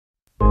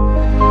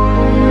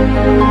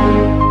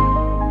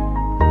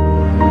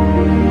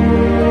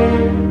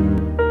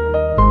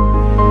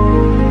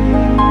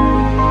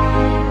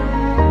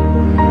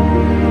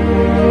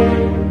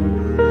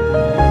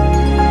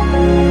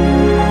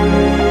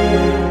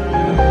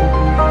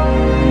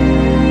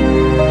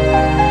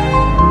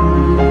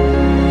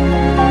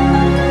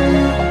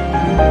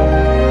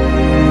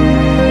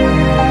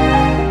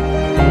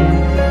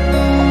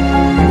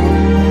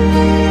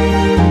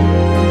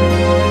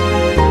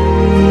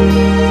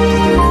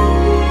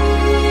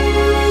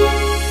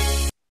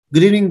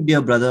Good evening,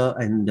 dear brother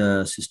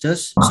and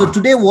sisters. So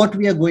today, what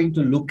we are going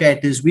to look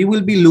at is we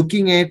will be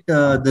looking at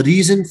the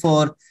reason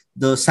for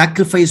the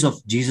sacrifice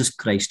of Jesus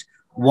Christ.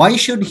 Why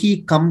should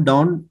he come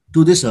down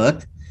to this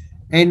earth?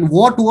 And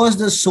what was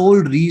the sole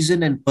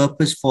reason and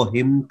purpose for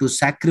him to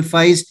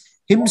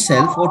sacrifice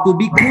himself or to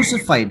be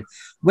crucified?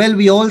 Well,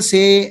 we all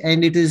say,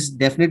 and it is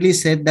definitely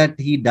said that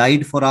he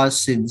died for our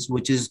sins,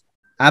 which is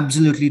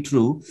absolutely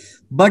true.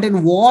 But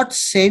in what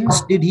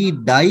sense did he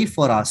die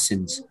for our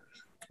sins?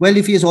 Well,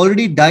 if he has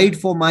already died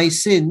for my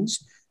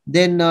sins,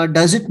 then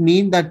does it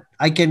mean that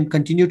I can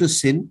continue to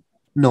sin?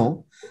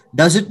 No.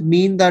 Does it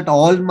mean that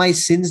all my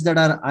sins that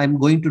are I'm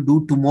going to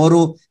do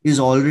tomorrow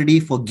is already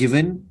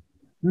forgiven?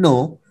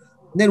 No.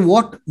 Then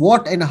what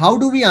and how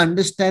do we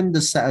understand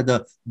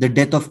the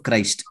death of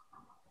Christ?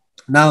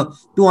 Now,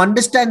 to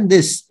understand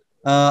this,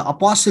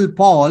 Apostle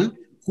Paul,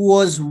 who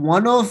was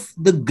one of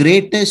the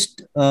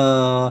greatest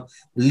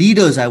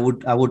leaders, I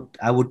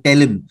would tell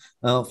him,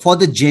 for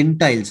the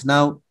Gentiles.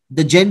 Now,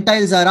 the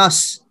Gentiles are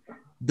us.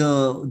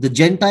 The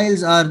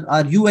Gentiles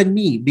are you and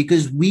me,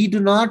 because we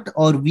do not,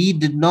 or we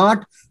did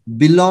not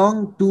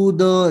belong to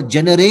the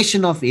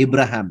generation of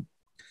Abraham.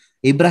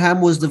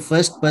 Abraham was the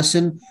first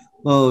person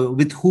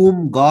with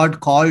whom God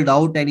called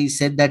out, and he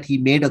said that he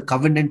made a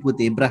covenant with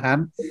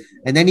Abraham.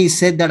 And then he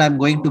said that I'm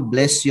going to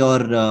bless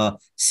your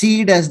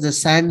seed as the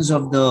sands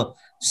of the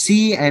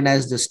sea and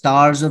as the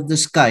stars of the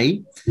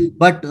sky.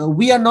 But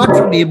we are not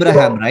from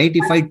Abraham, right?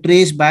 If I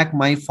trace back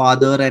my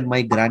father and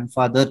my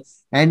grandfather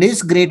and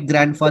his great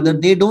grandfather,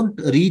 they don't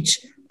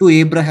reach to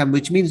Abraham,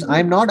 which means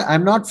I'm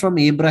not from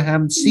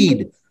Abraham's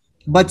seed.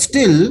 But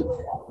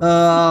still,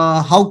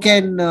 how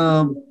can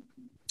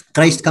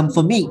Christ come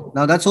for me?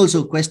 Now that's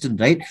also a question,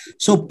 right?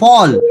 So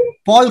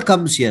Paul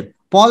comes here.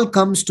 Paul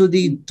comes to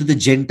the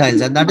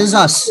Gentiles, and that is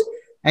us.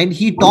 And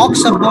he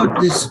talks about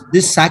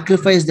this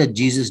sacrifice that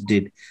Jesus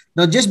did.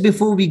 Now, just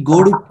before we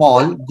go to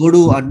Paul, go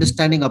to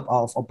understanding of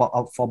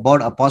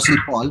about Apostle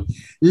Paul,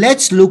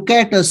 let's look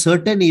at a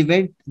certain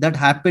event that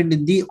happened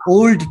in the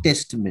Old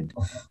Testament,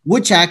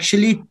 which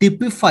actually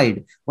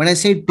typified. When I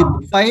say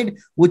typified,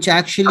 which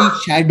actually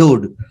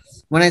shadowed.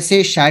 When I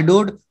say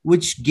shadowed,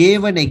 which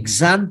gave an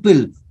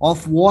example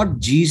of what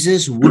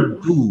Jesus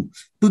would do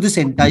to this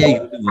entire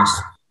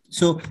universe.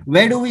 So,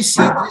 where do we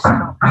see this?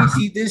 We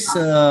see this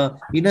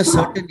in a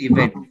certain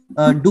event.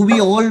 Do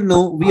we all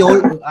know?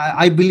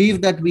 I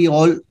believe that we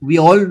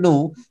all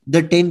know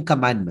the Ten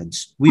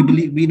Commandments.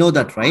 We know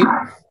that, right?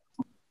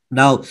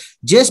 Now,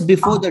 just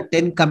before the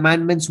Ten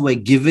Commandments were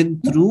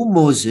given through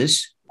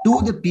Moses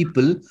to the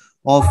people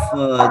of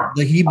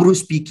the Hebrew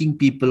speaking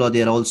people, or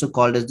they are also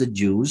called as the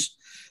Jews,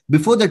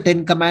 before the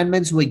Ten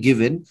Commandments were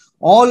given,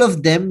 all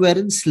of them were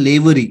in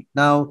slavery.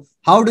 Now,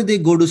 how did they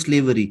go to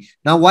slavery?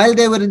 Now, while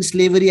they were in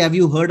slavery, have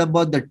you heard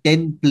about the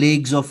 10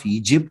 plagues of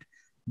Egypt?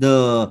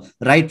 The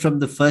right from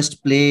the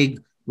first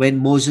plague, when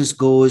Moses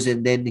goes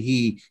and then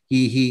he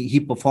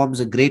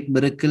performs a great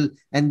miracle,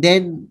 and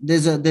then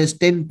there's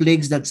 10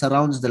 plagues that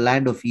surrounds the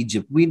land of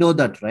Egypt. We know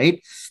that, right?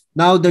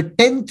 Now the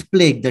tenth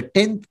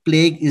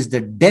plague is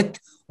the death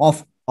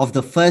of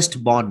the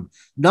firstborn,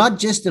 not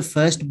just the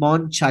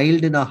firstborn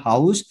child in a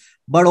house,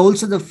 but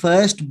also the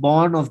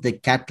firstborn of the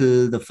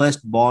cattle, the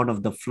firstborn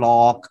of the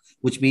flock,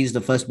 which means the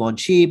firstborn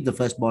sheep, the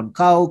firstborn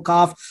cow,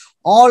 calf.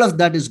 All of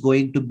that is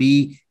going to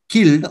be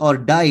killed or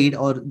died,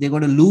 or they're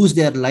going to lose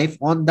their life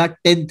on that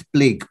 10th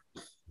plague,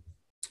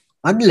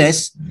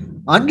 unless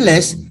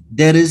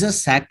there is a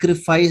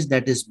sacrifice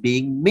that is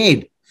being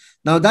made.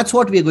 Now that's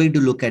what we are going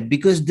to look at,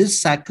 because this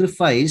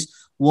sacrifice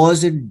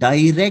was in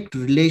direct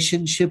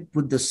relationship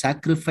with the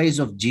sacrifice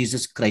of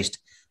Jesus Christ.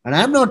 And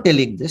I'm not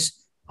telling this.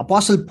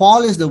 Apostle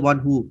Paul is the one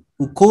who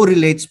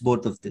correlates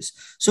both of this.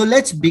 So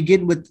let's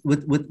begin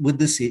with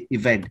this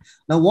event.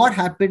 Now, what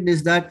happened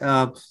is that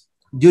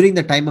during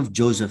the time of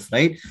Joseph,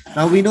 right?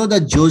 Now we know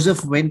that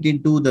Joseph went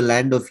into the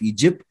land of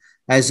Egypt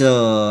as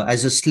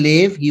a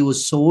slave. He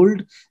was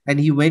sold, and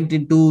he went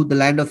into the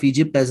land of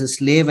Egypt as a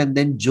slave, and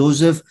then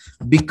Joseph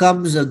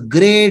becomes a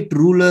great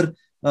ruler,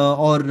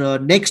 or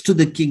next to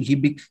the king.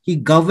 He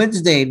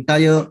governs the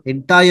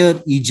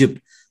entire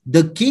Egypt.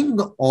 The king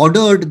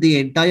ordered the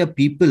entire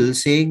people,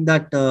 saying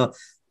that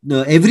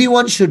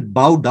everyone should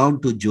bow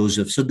down to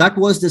Joseph. So that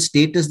was the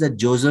status that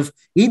Joseph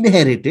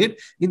inherited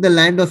in the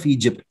land of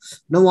Egypt.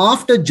 Now,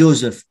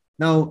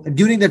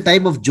 during the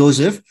time of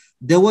Joseph,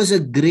 there was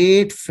a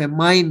great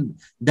famine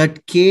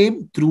that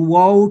came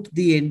throughout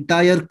the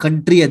entire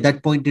country at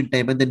that point in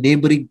time, and the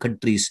neighboring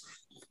countries.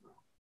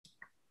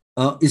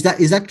 Is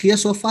that clear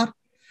so far?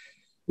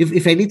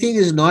 If anything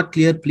is not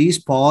clear, please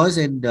pause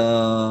and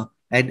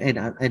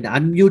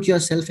unmute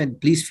yourself,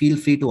 and please feel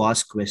free to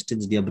ask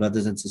questions, dear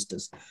brothers and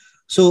sisters.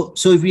 So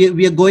if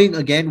we are going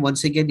again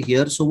once again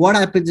here. So what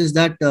happens is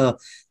that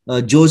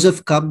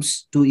Joseph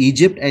comes to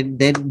Egypt, and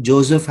then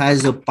Joseph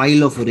has a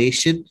pile of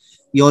ration.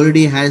 He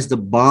already has the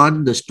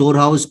barn, the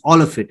storehouse,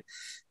 all of it.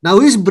 Now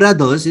his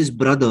brothers,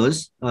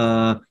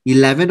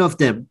 11 of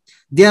them,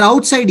 They are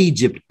outside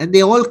Egypt and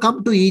they all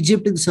come to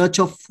Egypt in search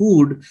of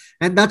food.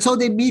 And that's how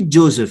they meet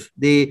Joseph.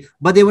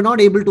 But they were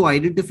not able to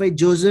identify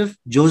Joseph.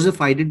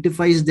 Joseph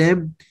identifies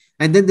them.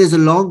 And then there's a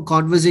long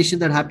conversation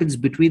that happens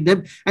between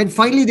them. And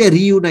finally, they're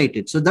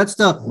reunited. So that's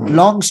the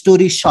long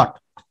story short.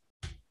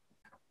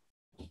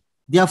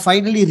 They are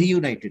finally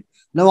reunited.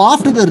 Now,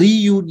 after the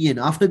reunion,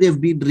 after they've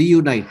been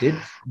reunited,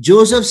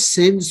 Joseph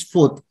sends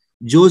forth.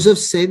 Joseph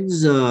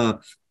sends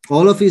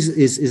all of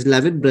his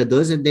 11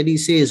 brothers. And then he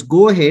says,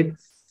 go ahead,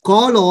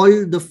 call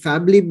all the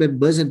family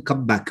members and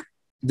come back.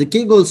 The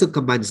king also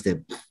commands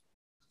them.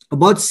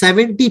 About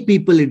 70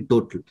 people in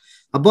total.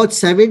 About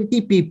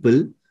 70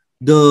 people,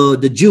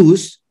 the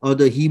Jews or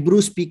the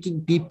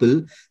Hebrew-speaking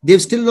people,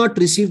 they've still not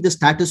received the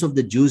status of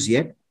the Jews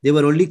yet. They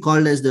were only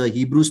called as the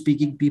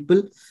Hebrew-speaking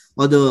people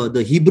or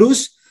the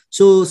Hebrews.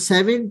 So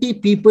 70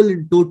 people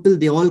in total,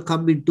 they all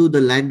come into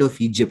the land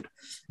of Egypt.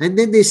 And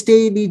then they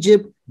stay in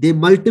Egypt, they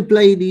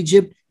multiply in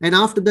Egypt. And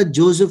after that,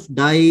 Joseph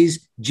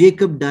dies,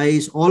 Jacob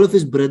dies, all of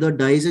his brother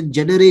dies, and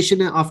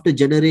generation after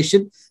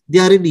generation, they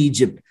are in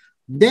Egypt.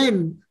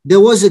 Then there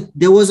was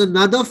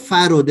another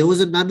Pharaoh, there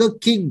was another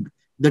king.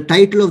 The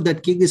title of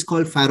that king is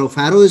called Pharaoh.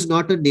 Pharaoh is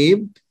not a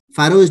name.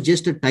 Pharaoh is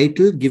just a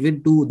title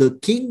given to the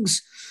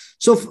kings.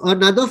 So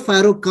another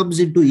Pharaoh comes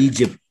into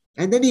Egypt.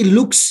 And then he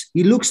looks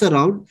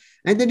around,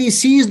 and then he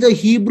sees the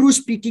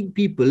Hebrew-speaking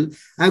people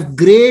have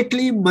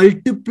greatly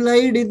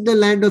multiplied in the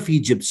land of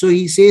Egypt. So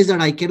he says that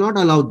I cannot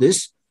allow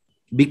this,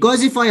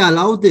 because if I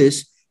allow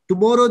this,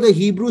 tomorrow the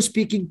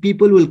Hebrew-speaking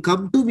people will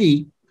come to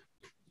me,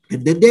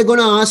 and then they're going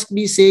to ask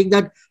me saying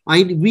that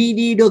we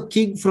need a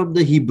king from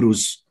the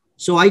Hebrews.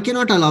 So I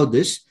cannot allow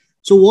this.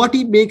 So what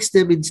he makes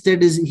them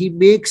instead is he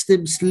makes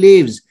them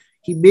slaves.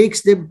 He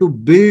makes them to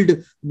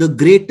build the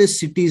greatest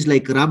cities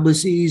like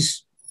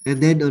Ramesses, and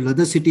then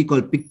another city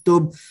called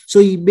Pictom. So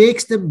he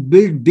makes them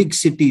build big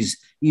cities.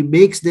 He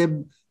makes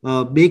them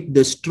make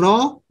the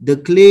straw, the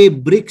clay,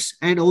 bricks,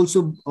 and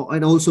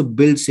also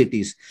build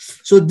cities.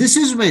 So this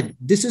is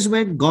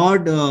when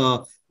God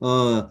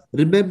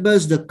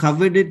remembers the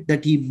covenant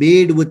that he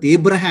made with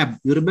Abraham.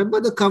 You remember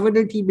the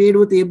covenant he made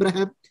with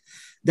Abraham?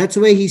 That's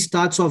where he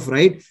starts off,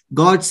 right?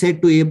 God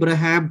said to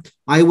Abraham,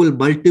 I will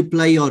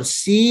multiply your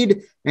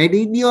seed, and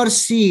in your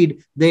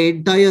seed, the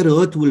entire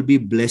earth will be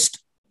blessed.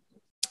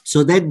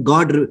 So then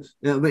God,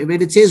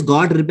 when it says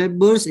God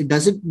remembers, it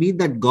doesn't mean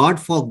that God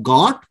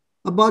forgot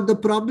about the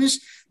promise,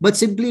 but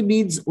simply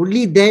means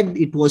only then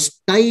it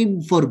was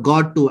time for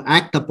God to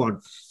act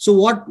upon. So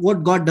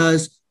what God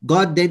does,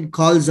 God then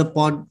calls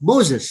upon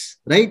Moses,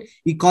 right?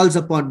 He calls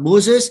upon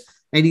Moses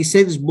and he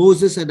sends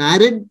Moses and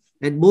Aaron,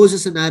 and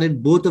Moses and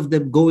Aaron, both of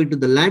them go into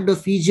the land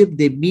of Egypt.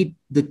 They meet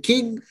the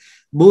king.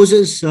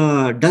 Moses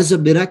does a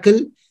miracle,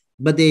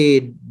 but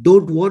they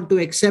don't want to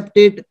accept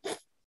it.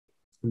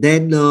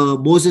 Then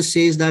Moses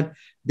says that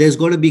there's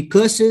going to be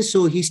curses.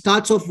 So he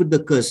starts off with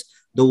the curse.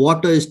 The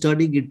water is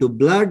turning into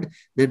blood.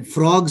 Then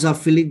frogs are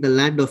filling the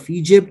land of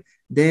Egypt.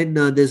 Then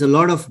there's a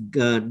lot of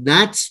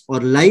gnats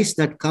or lice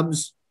that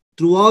comes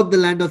throughout the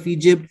land of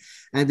Egypt.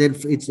 And then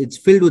it's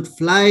filled with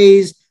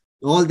flies.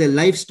 All their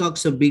livestock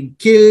are being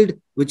killed,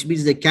 which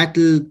means the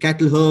cattle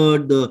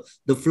herd,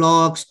 the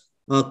flocks,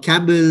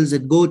 camels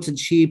and goats and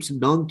sheep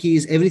and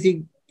donkeys,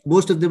 everything.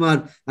 Most of them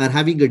are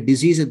having a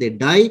disease and they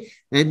die.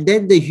 And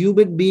then the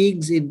human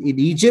beings in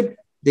Egypt,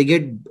 they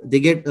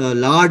get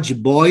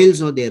large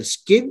boils on their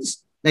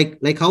skins,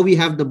 like how we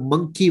have the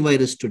monkey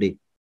virus today.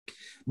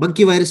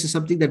 Monkey virus is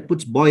something that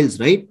puts boils,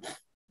 right?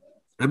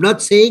 I'm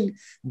not saying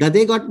that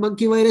they got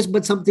monkey virus,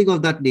 but something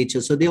of that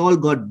nature. So they all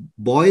got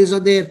boils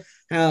on their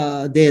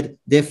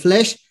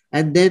flesh,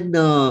 and then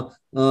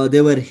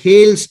there were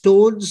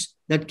hailstones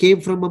that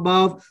came from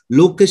above.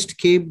 Locust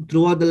came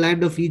throughout the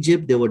land of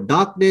Egypt. There were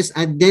darkness,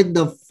 and then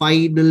the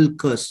final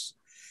curse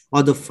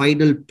or the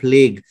final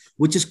plague,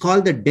 which is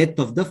called the death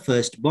of the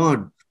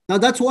firstborn. Now,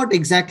 that's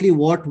exactly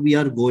what we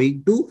are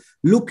going to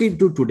look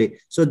into today.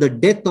 So the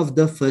death of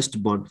the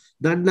firstborn.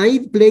 The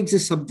 9 plagues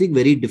is something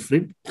very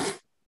different.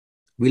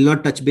 We'll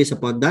not touch base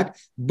upon that.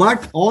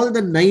 But all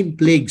the 9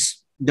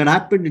 plagues that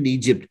happened in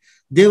Egypt,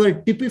 they were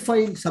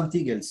typifying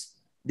something else.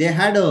 They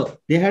had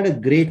a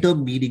greater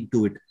meaning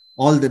to it,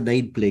 all the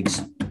 9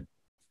 plagues.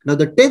 Now,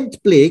 the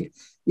 10th plague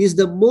is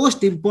the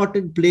most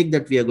important plague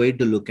that we are going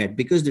to look at,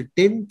 because the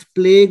 10th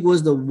plague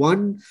was the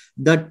one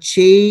that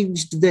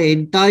changed the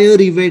entire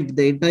event,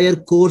 the entire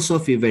course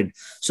of event.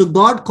 So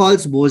God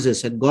calls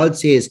Moses and God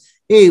says,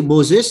 hey,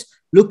 Moses,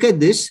 look at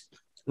this.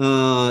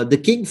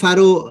 The king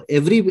Pharaoh,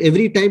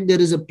 every time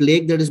there is a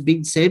plague that is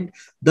being sent,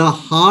 the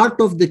heart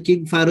of the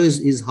king Pharaoh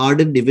is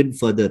hardened even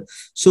further.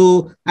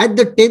 So at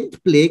the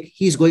 10th plague,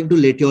 he's going to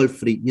let you all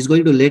free. He's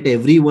going to let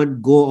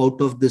everyone go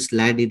out of this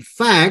land. In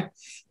fact,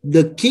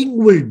 the king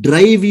will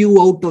drive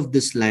you out of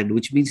this land,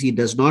 which means he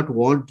does not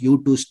want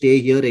you to stay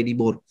here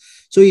anymore.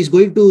 So he's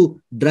going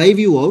to drive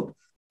you out,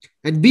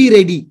 and be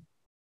ready.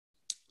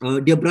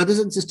 Dear brothers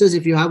and sisters,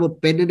 if you have a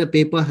pen and a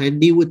paper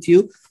handy with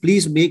you,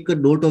 please make a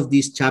note of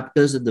these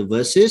chapters and the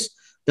verses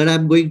that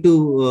I'm going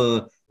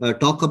to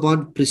talk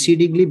about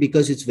precedingly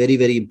because it's very,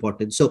 very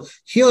important. So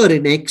here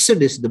in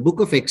Exodus, the book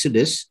of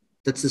Exodus,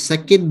 that's the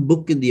second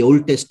book in the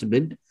Old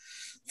Testament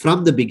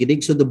from the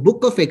beginning. So the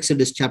book of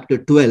Exodus, chapter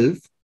 12,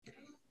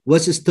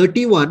 verses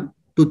 31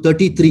 to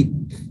 33.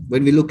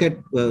 When we look at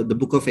the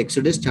book of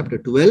Exodus, chapter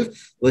 12,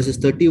 verses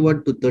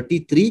 31 to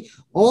 33,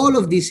 all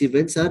of these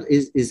events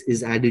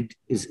is added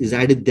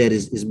there,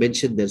 is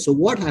mentioned there. So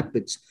what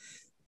happens?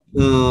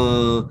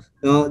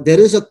 There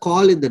is a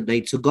call in the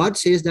night. So God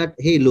says that,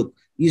 hey, look,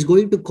 he's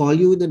going to call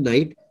you in the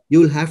night.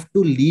 You'll have to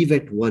leave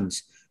at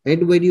once.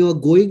 And when you are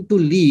going to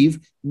leave,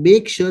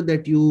 make sure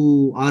that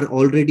you are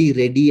already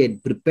ready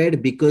and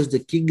prepared, because the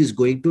king is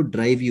going to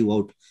drive you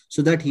out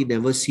so that he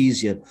never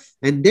sees you.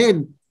 And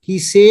then he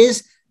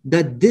says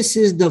that this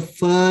is the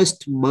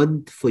first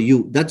month for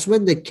you. That's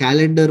when the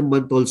calendar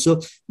month also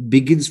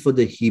begins for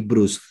the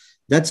Hebrews.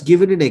 That's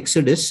given in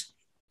Exodus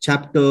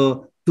chapter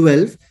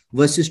 12,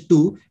 verses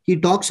 2. He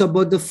talks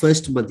about the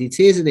first month. It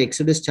says in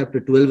Exodus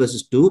chapter 12,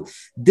 verses 2,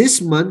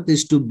 this month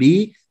is to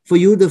be for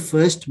you the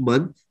first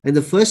month, and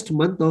the first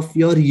month of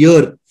your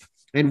year.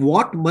 And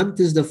what month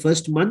is the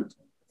first month?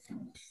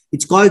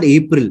 It's called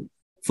April.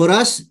 For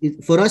us,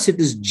 it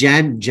is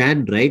Jan,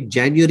 right?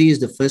 January is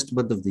the first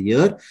month of the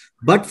year.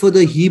 But for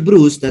the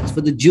Hebrews, that's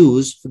for the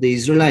Jews, for the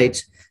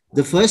Israelites,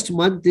 the first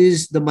month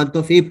is the month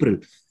of April.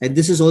 And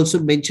this is also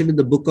mentioned in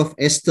the book of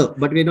Esther,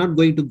 but we're not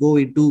going to go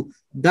into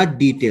that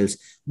details.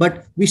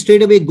 But we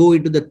straight away go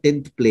into the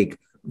 10th plague.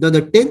 Now,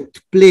 the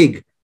 10th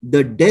plague,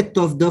 the death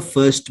of the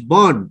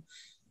firstborn.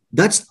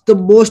 That's the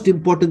most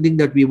important thing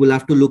that we will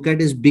have to look at,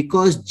 is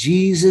because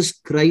Jesus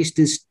Christ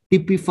is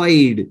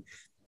typified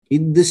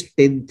in this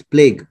 10th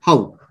plague.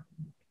 How?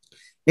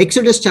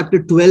 Exodus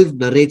chapter 12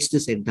 narrates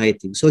this entire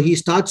thing. So he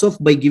starts off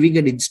by giving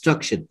an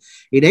instruction.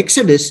 In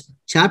Exodus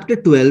chapter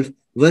 12,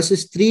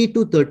 verses 3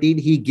 to 13,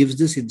 he gives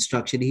this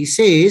instruction. He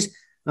says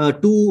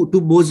to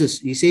Moses,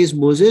 he says,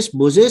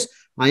 Moses,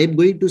 I am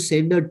going to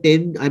send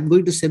I'm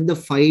going to send the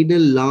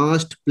final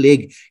last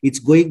plague. It's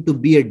going to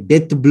be a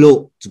death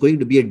blow. It's going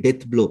to be a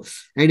death blow.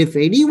 And if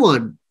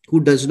anyone who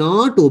does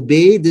not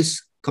obey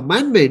this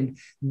commandment,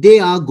 they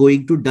are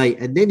going to die.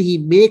 And then he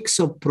makes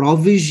a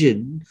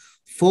provision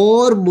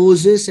for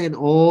Moses and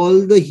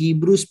all the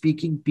Hebrew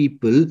speaking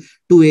people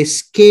to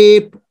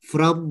escape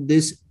from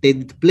this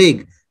 10th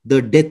plague,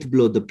 the death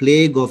blow, the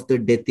plague of the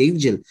death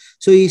angel.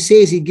 So he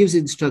says, he gives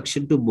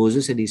instruction to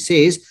Moses, and he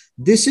says,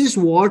 this is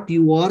what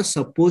you are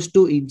supposed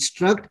to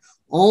instruct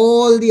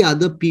all the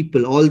other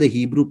people, all the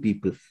Hebrew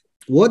people.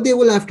 What they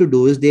will have to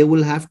do is they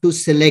will have to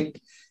select,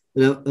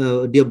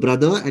 dear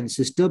brother and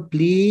sister,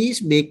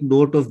 please make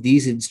note of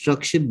these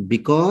instructions,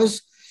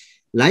 because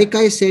like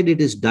I said, it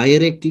is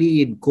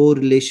directly in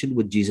correlation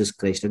with Jesus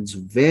Christ. And it's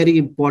very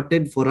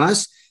important for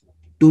us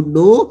to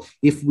know,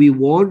 if we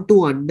want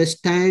to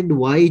understand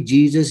why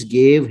Jesus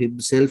gave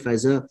himself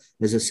as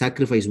a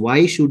sacrifice.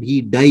 Why should he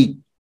die?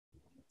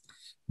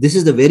 This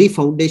is the very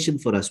foundation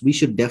for us. We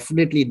should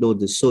definitely know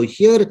this. So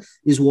here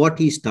is what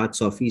he starts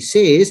off. He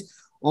says,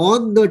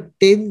 on the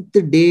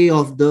 10th day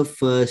of the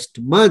first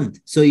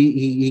month. So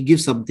he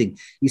gives something.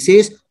 He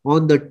says,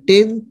 on the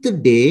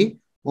 10th day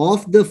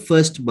of the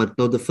first month.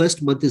 Now, the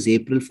first month is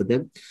April for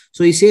them.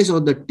 So he says,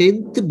 on the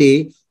 10th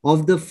day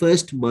of the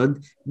first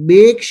month,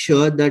 make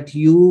sure that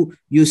you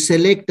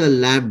select a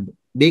lamb.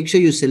 Make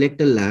sure you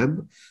select a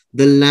lamb.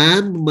 The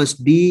lamb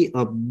must be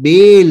a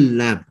male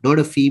lamb, not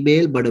a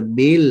female, but a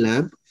male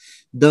lamb.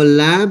 The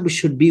lamb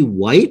should be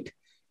white.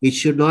 It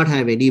should not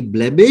have any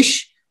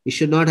blemish. It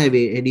should not have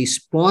any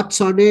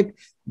spots on it.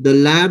 The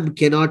lamb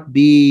cannot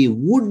be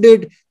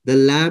wounded. The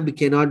lamb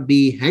cannot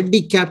be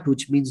handicapped,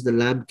 which means the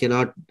lamb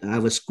cannot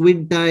have a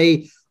squint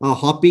eye, a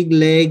hopping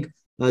leg.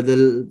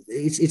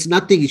 It's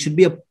nothing. It should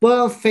be a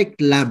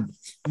perfect lamb.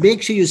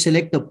 Make sure you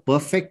select a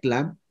perfect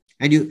lamb,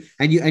 and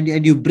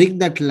you bring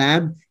that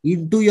lamb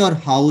into your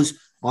house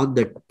on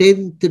the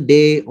 10th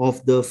day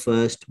of the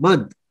first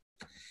month.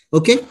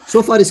 Okay,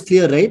 so far is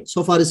clear, right?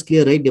 So far is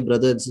clear, right, dear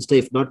brother and sister?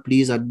 If not,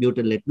 please unmute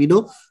and let me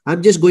know.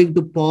 I'm just going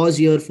to pause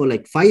here for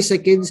like 5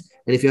 seconds.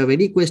 And if you have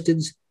any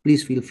questions,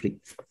 please feel free.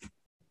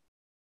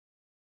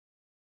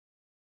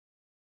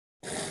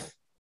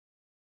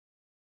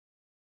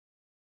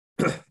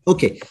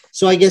 Okay,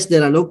 so I guess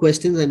there are no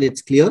questions and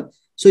it's clear.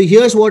 So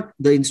here's what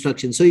the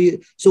instruction.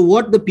 So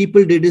what the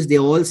people did is they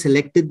all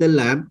selected the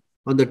lamb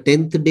on the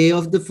 10th day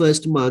of the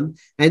first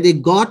month, and they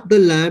got the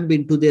lamb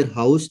into their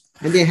house,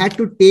 and they had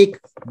to take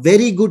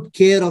very good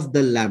care of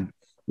the lamb.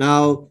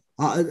 Now,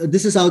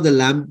 this is how the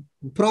lamb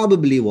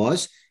probably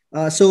was.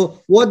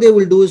 So what they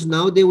will do is,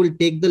 now they will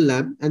take the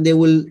lamb and they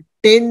will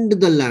tend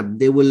the lamb.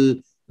 They will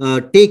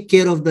take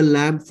care of the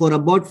lamb for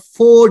about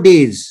 4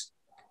 days.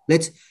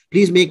 Let's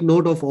please make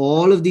note of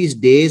all of these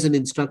days and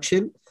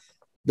instruction.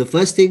 The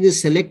first thing is,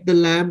 select the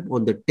lamb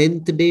on the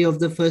 10th day of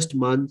the first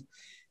month.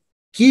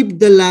 Keep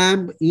the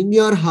lamb in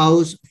your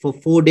house for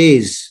 4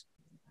 days,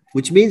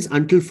 which means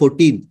until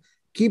 14th.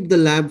 Keep the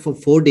lamb for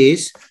 4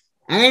 days.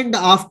 And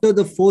after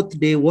the 4th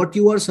day, what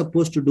you are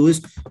supposed to do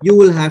is, you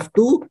will have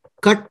to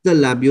cut the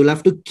lamb. You will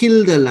have to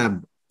kill the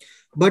lamb.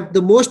 But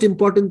the most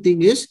important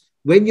thing is,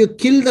 when you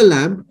kill the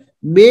lamb,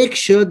 make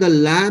sure the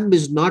lamb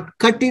is not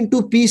cut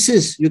into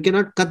pieces. You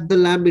cannot cut the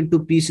lamb into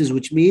pieces,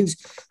 which means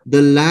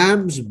the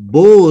lamb's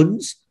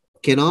bones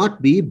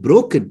cannot be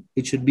broken.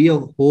 It should be a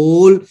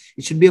whole,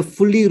 it should be a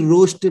fully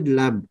roasted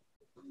lamb.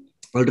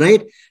 All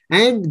right.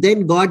 And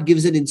then God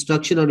gives an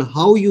instruction on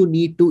how you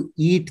need to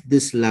eat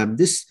this lamb.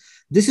 This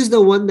is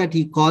the one that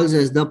he calls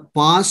as the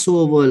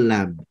Passover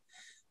lamb,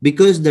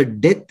 because the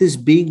death is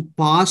being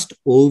passed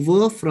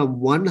over from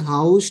one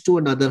house to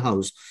another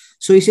house.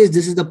 So he says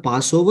this is the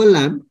Passover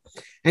lamb,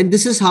 and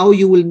this is how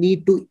you will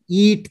need to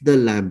eat the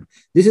lamb.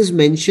 This is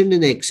mentioned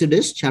in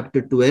Exodus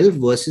chapter 12,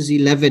 verses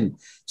 11.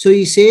 So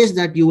he says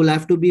that you will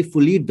have to be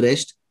fully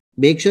dressed.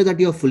 Make sure that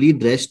you're fully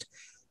dressed.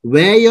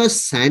 Wear your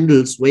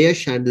sandals,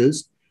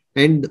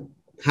 and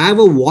have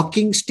a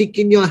walking stick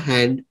in your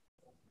hand.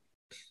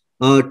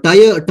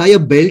 Tie a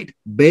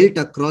belt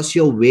across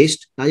your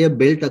waist, and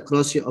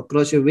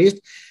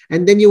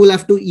then you will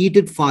have to eat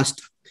it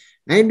fast.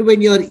 And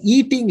when you're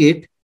eating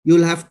it,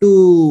 you'll have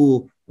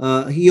to,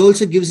 he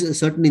also gives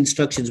certain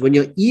instructions. When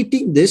you're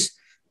eating this,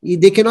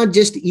 they cannot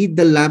just eat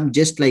the lamb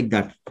just like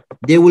that.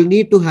 They will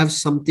need to have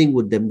something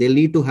with them. They'll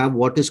need to have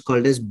what is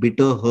called as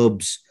bitter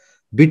herbs.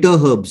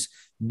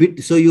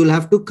 So you'll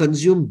have to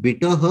consume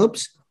bitter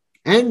herbs,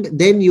 and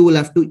then you will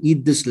have to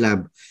eat this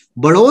lamb.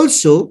 But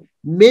also,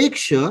 make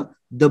sure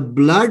the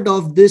blood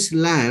of this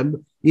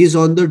lamb is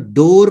on the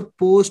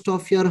doorpost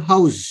of your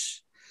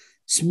house.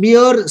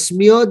 Smear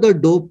the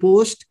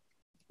doorpost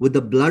with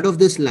the blood of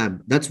this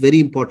lamb. That's very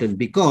important,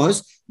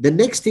 because the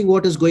next thing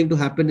what is going to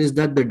happen is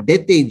that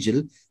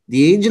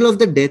the angel of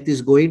the death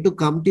is going to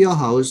come to your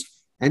house,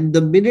 and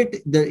the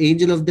minute the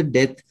angel of the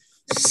death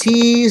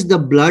sees the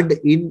blood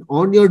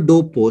on your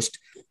doorpost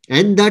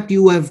and that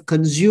you have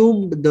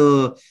consumed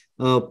the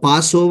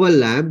Passover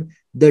lamb,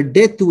 the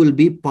death will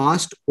be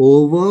passed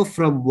over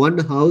from one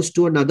house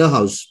to another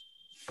house.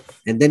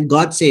 And then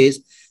God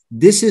says,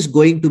 this is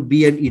going to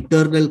be an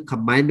eternal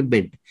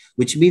commandment,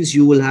 which means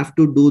you will have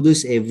to do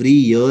this every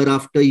year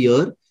after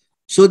year,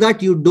 so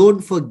that you don't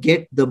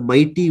forget the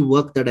mighty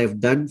work that I've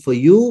done for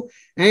you,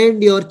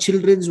 and your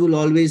children will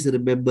always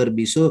remember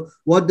me. So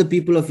what the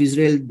people of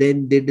Israel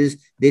then did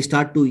is they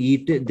start to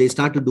eat it, they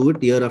start to do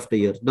it year after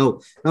year.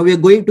 Now we are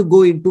going to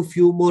go into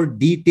few more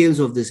details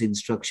of this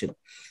instruction.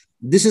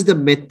 This is the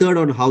method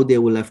on how they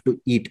will have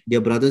to eat.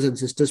 Dear brothers and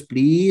sisters,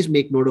 please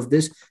make note of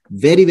this.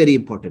 Very, very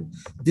important.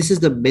 This is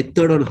the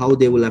method on how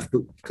they will have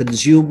to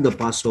consume the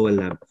Passover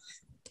lamb.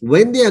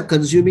 When they are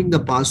consuming the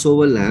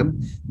Passover lamb,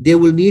 they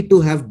will need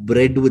to have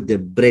bread with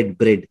them,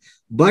 bread.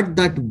 But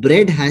that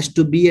bread has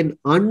to be an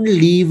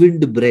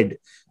unleavened bread,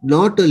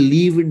 not a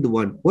leavened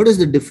one. What is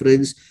the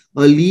difference?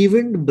 A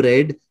leavened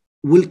bread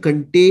will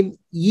contain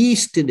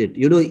yeast in it.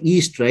 You know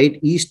yeast,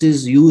 right? Yeast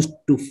is used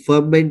to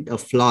ferment a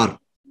flour.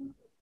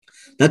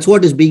 That's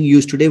what is being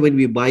used today when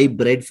we buy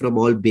bread from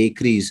all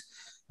bakeries.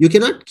 You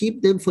cannot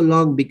keep them for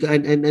long, because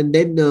and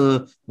then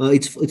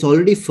it's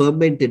already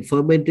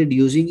fermented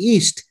using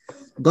yeast.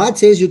 God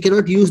says you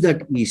cannot use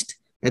that yeast.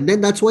 And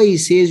then that's why he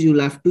says you'll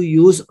have to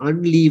use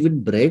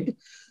unleavened bread.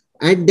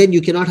 And then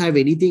you cannot have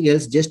anything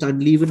else, just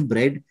unleavened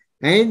bread.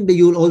 And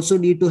you'll also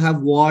need to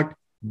have what?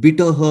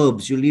 Bitter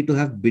herbs. You'll need to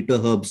have bitter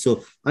herbs.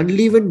 So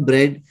unleavened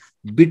bread,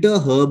 bitter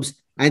herbs,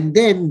 and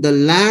then the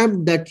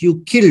lamb that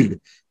you killed,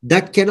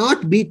 that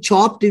cannot be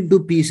chopped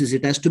into pieces.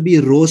 It has to be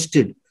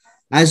roasted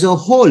as a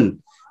whole.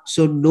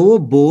 So no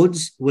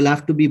bones will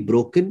have to be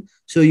broken.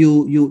 So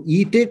you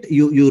eat it,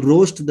 you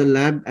roast the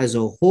lamb as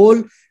a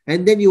whole,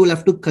 and then you will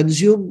have to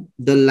consume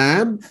the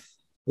lamb,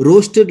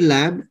 roasted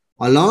lamb,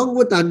 along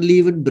with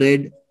unleavened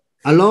bread,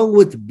 along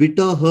with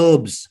bitter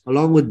herbs.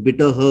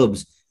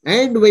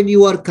 And when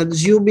you are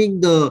consuming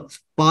the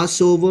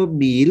Passover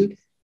meal,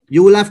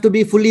 you will have to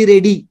be fully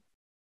ready.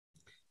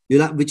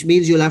 Which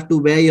means you'll have to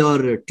wear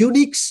your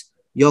tunics,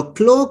 your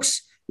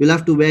cloaks, you'll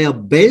have to wear a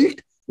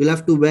belt, you'll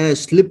have to wear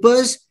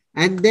slippers,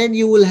 and then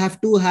you will have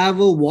to have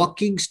a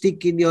walking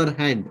stick in your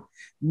hand.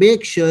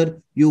 Make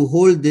sure you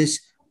hold this,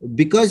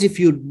 because if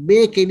you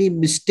make any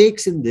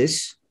mistakes in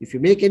this,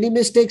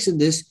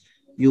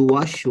 you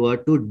are sure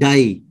to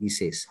die, he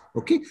says.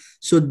 Okay.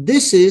 So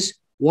this is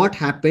what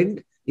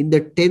happened in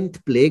the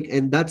 10th plague,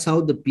 and that's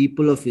how the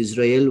people of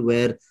Israel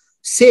were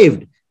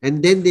saved.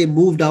 And then they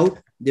moved out.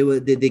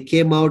 They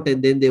came out,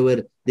 and then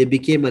they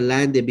became a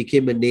land, they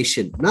became a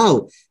nation.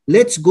 Now,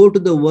 let's go to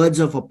the words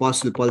of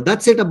Apostle Paul.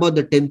 That's it about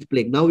the 10th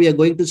plague. Now we are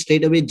going to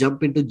straight away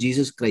jump into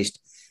Jesus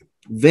Christ.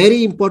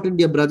 Very important,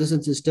 dear brothers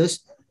and sisters,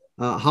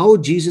 how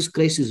Jesus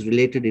Christ is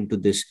related into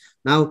this.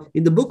 Now,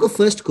 in the book of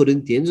 1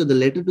 Corinthians, or the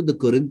letter to the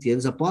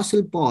Corinthians,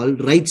 Apostle Paul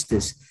writes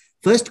this.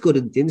 1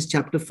 Corinthians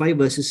chapter 5,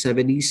 verses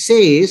 7, he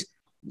says,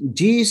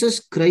 Jesus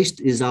Christ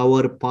is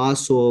our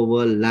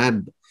Passover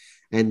lamb.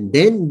 And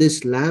then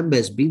this lamb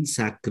has been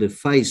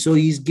sacrificed. So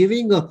he's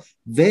giving a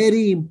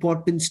very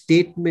important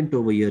statement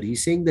over here.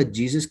 He's saying that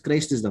Jesus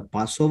Christ is the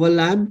Passover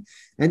lamb.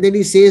 And then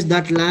he says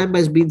that lamb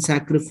has been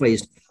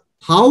sacrificed.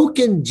 How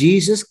can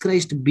Jesus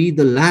Christ be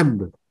the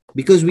lamb?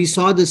 Because we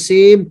saw the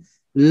same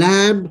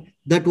lamb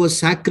that was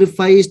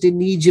sacrificed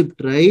in Egypt,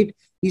 right?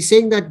 He's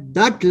saying that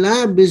that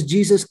lamb is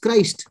Jesus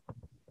Christ.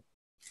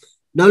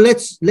 Now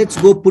let's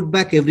go put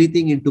back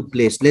everything into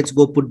place. Let's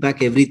go put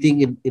back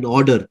everything in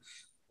order,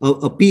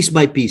 a piece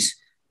by piece.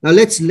 Now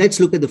let's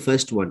look at the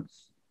first one.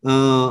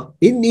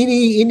 In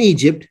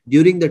Egypt,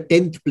 during the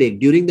 10th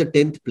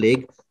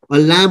plague, a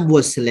lamb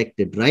was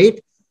selected, right?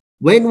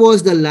 When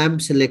was the lamb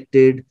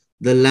selected?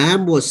 The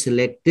lamb was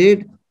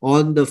selected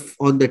on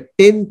the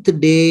 10th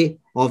day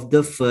of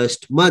the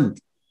first month.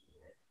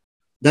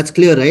 That's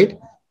clear, right?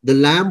 The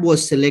lamb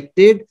was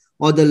selected,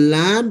 or the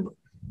lamb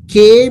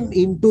came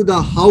into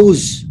the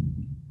house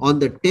on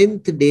the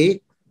 10th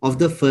day of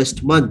the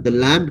first month. The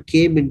lamb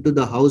came into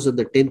the house on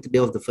the 10th day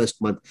of the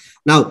first month.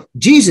 Now,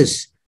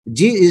 is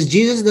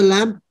Jesus the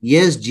lamb?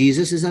 Yes,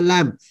 Jesus is a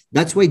lamb.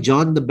 That's why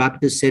John the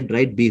Baptist said,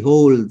 right,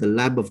 behold, the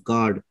Lamb of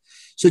God.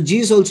 So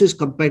Jesus also is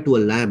compared to a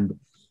lamb.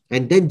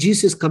 And then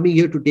Jesus is coming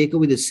here to take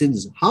away the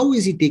sins. How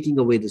is he taking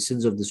away the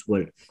sins of this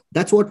world?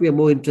 That's what we are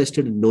more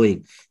interested in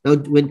knowing. Now,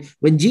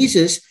 when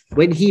Jesus,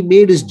 when he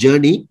made his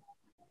journey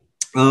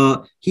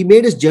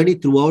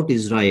throughout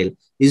Israel.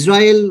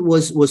 Israel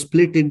was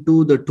split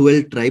into the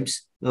 12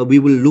 tribes. We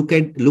will look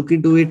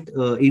into it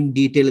in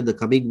detail in the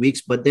coming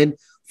weeks. But then,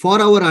 for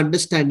our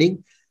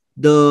understanding,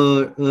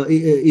 the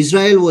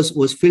Israel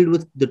was filled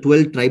with the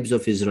 12 tribes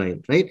of Israel,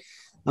 right?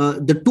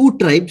 The two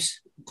tribes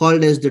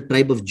called as the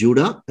tribe of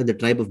Judah and the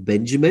tribe of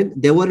Benjamin,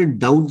 they were in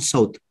down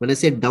south. When I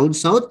say down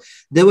south,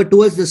 they were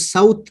towards the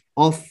south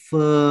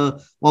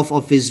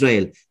of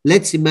Israel.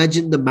 Let's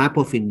imagine the map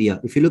of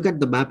India. If you look at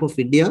the map of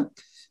India,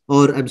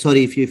 or I'm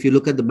sorry, if you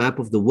look at the map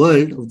of the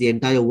world, of the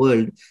entire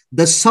world,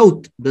 the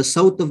south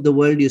of the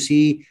world, you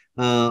see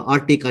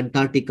Arctic,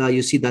 Antarctica,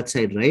 you see that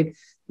side, right?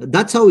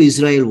 That's how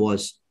Israel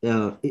was.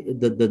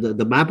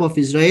 The map of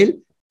Israel,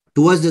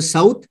 towards the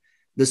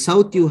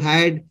south you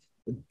had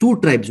two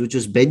tribes, which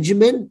was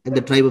Benjamin and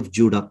the tribe of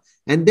Judah.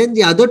 And then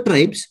the other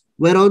tribes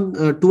were on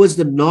towards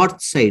the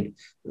north side,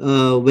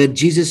 where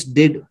Jesus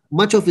did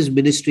much of his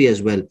ministry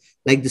as well,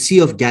 like the Sea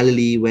of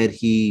Galilee, where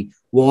he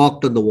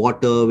walked on the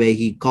water, where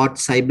he caught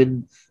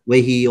Simon,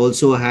 where he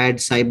also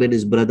had Simon,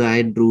 his brother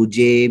Andrew,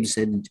 James,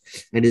 and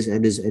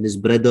his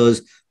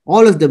brothers,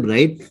 all of them,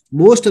 right?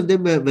 Most of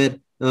them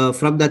were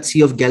from that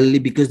Sea of Galilee,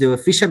 because they were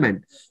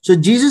fishermen. So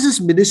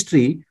Jesus's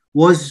ministry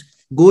was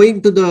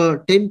going to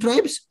the 10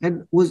 tribes,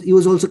 and he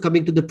was also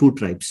coming to the two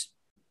tribes.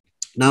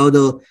 Now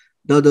the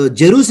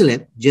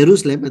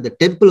Jerusalem and the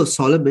Temple of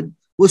Solomon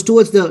was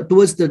towards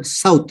the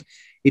south.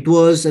 It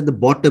was at the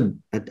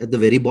bottom, at the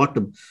very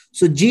bottom.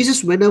 So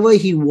Jesus, whenever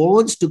he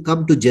wants to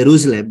come to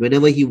Jerusalem,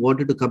 whenever he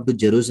wanted to come to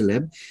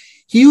Jerusalem,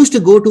 he used to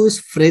go to his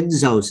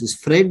friend's house. His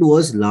friend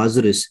was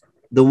Lazarus,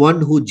 the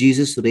one who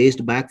Jesus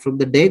raised back from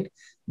the dead.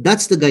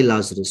 That's the guy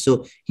Lazarus.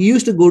 So he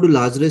used to go to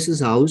Lazarus's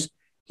house.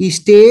 He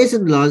stays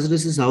in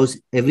Lazarus's house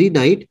every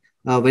night.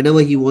 Whenever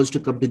he wants to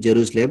come to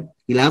Jerusalem,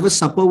 he'll have a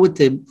supper with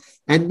him.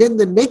 And then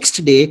the next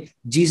day,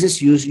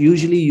 Jesus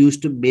usually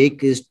used to make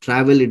his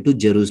travel into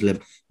Jerusalem.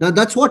 Now,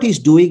 that's what he's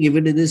doing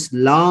even in his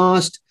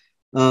last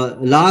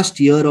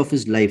year of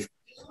his life.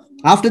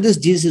 After this,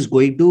 Jesus is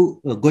going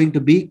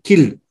to be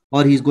killed,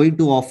 or he's going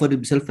to offer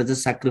himself as a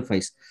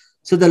sacrifice.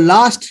 So the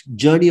last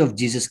journey of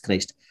Jesus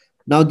Christ.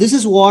 Now, this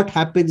is what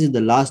happens in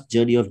the last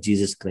journey of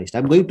Jesus Christ.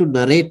 I'm going to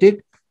narrate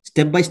it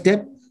step by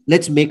step.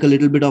 Let's make a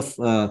little bit of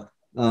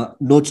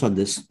notes on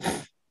this.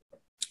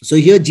 So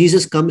here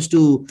Jesus comes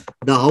to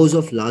the house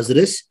of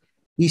Lazarus.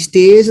 He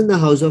stays in the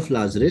house of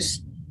Lazarus,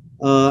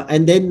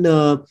 and then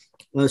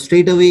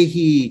straight away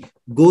he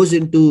goes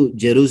into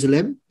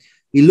Jerusalem.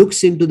 He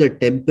looks into the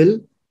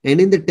temple,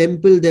 and in the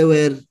temple there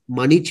were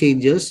money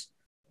changers.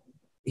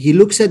 He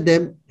looks at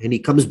them and he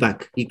comes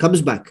back. He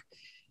comes back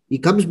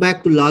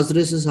to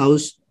Lazarus's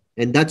house,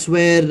 and that's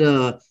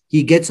where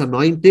he gets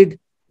anointed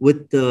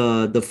with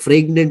the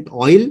fragrant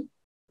oil.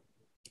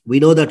 We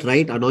know that,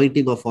 right?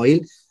 Anointing of oil.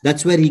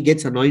 That's where he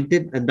gets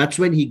anointed, and that's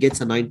when he gets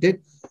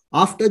anointed.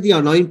 After the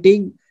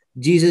anointing,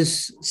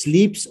 Jesus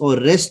sleeps or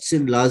rests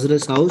in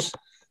Lazarus' house.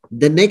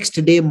 The next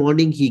day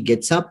morning, he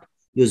gets up.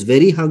 He was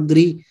very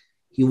hungry.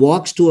 He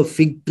walks to a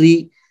fig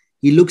tree.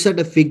 He looks at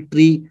a fig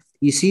tree.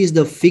 He sees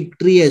the fig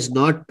tree has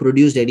not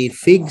produced any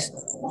figs.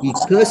 He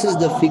curses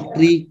the fig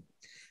tree,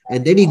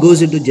 and then he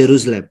goes into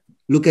Jerusalem.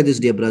 Look at this,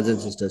 dear brothers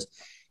and sisters.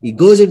 He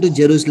goes into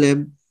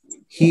Jerusalem.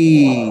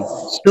 He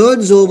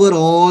turns over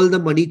all the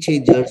money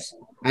changers,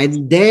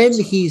 and then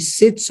he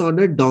sits on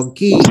a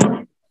donkey,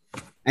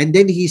 and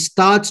then he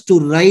starts to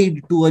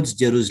ride towards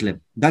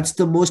Jerusalem. That's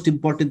the most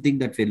important thing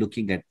that we're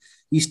looking at.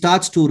 He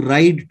starts to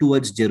ride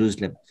towards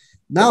Jerusalem.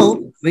 Now,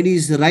 when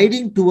he's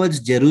riding towards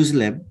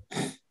Jerusalem,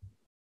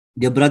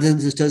 dear brothers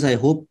and sisters, I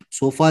hope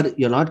so far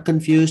you're not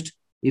confused.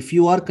 If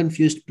you are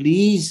confused,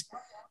 please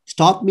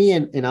stop me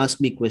and ask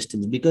me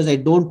questions, because I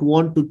don't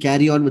want to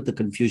carry on with the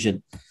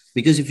confusion.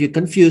 Because if you're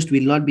confused,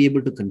 we'll not be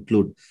able to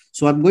conclude.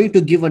 So I'm going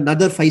to give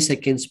another 5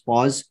 seconds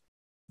pause,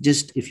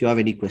 just if you have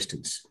any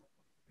questions.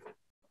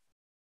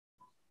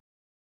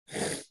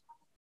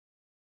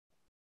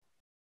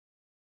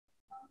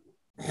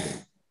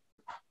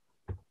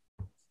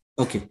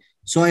 Okay.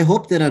 So I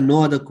hope there are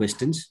no other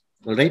questions.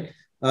 All right.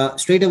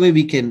 straight away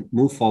we can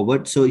move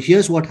forward. So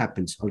here's what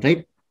happens. All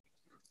right.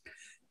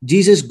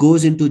 Jesus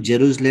goes into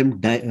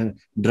Jerusalem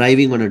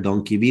driving on a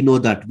donkey. We know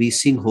that. We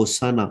sing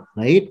Hosanna,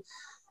 right?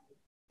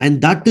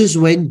 And that is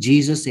when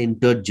Jesus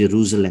entered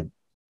Jerusalem.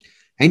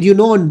 And you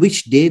know on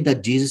which day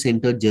that Jesus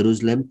entered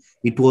Jerusalem?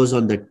 It was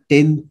on the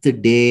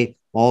 10th day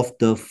of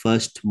the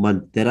first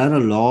month. There are a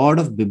lot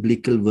of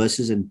biblical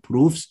verses and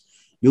proofs.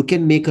 You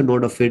can make a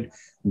note of it.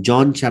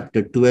 John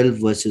chapter 12,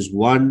 verses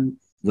 1,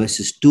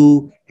 verses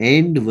 2,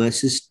 and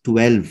verses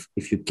 12.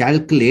 If you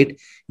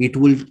calculate, it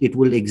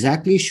will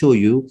exactly show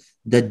you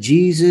that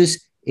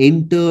Jesus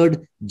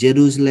entered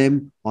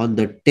Jerusalem on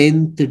the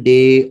 10th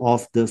day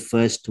of the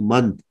first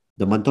month,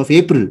 the month of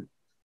April.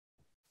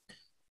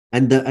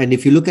 And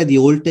if you look at the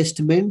Old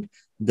Testament,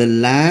 the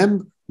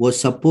lamb was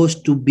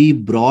supposed to be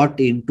brought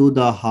into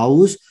the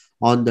house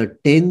on the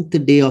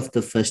 10th day of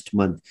the first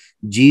month.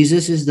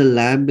 Jesus is the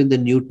lamb in the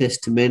New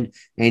Testament,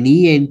 and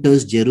he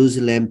enters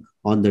Jerusalem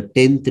on the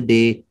 10th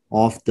day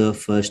of the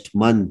first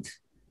month.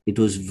 It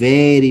was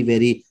very,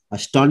 very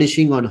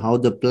astonishing on how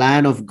the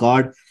plan of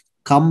God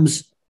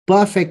comes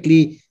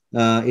perfectly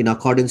in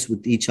accordance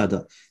with each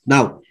other.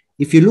 Now,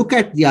 if you look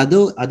at the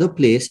other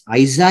place,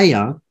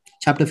 Isaiah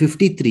chapter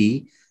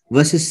 53,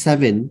 verses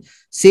 7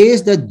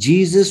 says that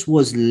Jesus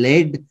was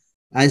led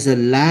as a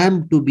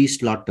lamb to be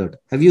slaughtered.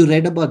 Have you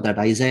read about that?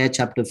 Isaiah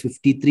chapter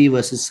 53,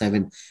 verses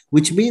 7,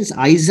 which means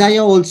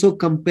Isaiah also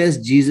compares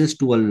Jesus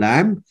to a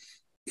lamb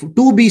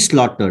to be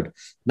slaughtered.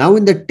 Now,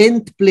 in the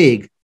 10th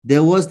plague,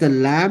 there was the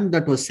lamb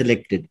that was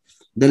selected.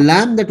 The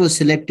lamb that was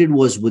selected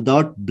was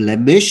without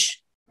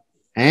blemish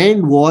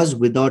and was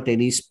without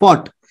any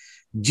spot.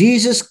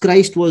 Jesus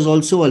Christ was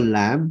also a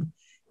lamb.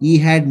 He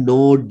had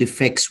no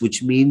defects,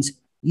 which means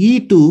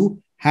he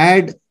too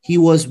he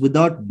was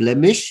without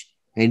blemish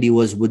and he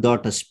was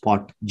without a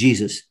spot.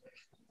 Jesus.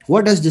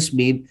 What does this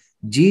mean?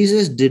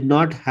 Jesus did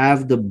not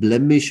have the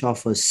blemish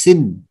of a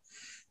sin.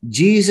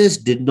 Jesus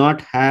did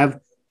not have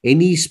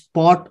any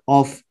spot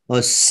of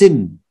a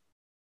sin.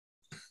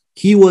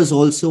 He was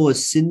also a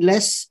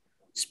sinless,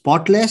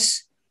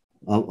 spotless,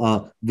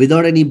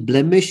 without any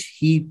blemish.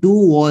 He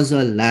too was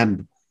a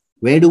lamb.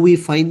 Where do we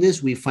find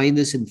this? We find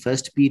this in 1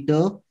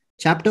 Peter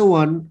chapter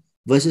 1,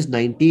 verses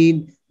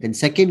 19, and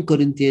 2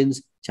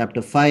 Corinthians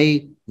chapter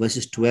 5,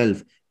 verses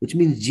 12, which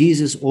means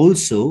Jesus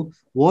also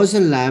was a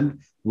lamb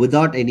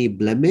without any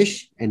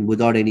blemish and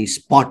without any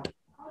spot.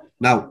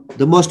 Now,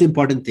 the most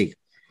important thing,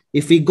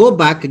 if we go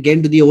back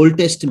again to the Old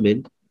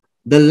Testament,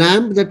 the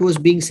lamb that was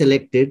being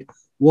selected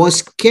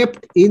was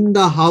kept in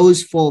the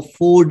house for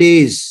 4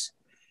 days.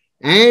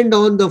 And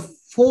on the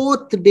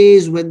 4th day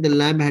is when the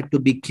lamb had to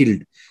be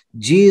killed.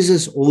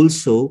 Jesus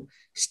also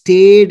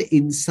stayed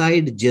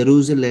inside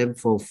Jerusalem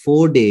for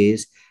 4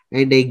 days,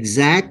 and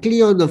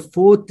exactly on the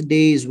 4th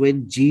day is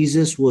when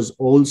Jesus was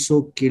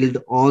also killed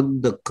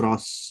on the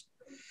cross.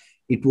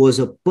 It was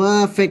a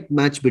perfect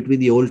match between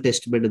the Old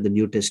Testament and the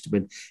New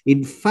Testament.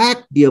 In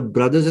fact, dear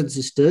brothers and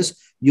sisters,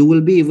 you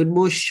will be even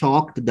more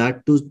shocked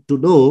that to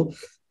know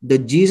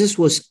that Jesus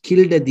was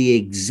killed at the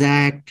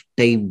exact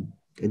time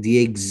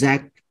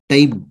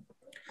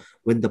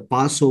when the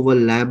Passover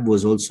lamb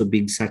was also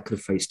being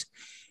sacrificed.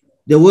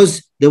 There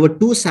were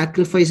 2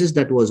 sacrifices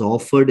that was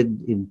offered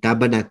in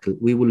tabernacle.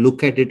 We will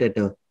look at it at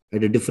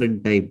a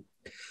different time.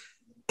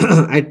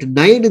 At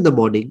 9 in the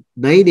morning,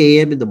 9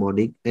 a.m. in the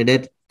morning, and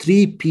at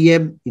 3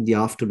 p.m. in the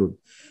afternoon.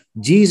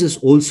 Jesus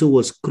also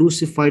was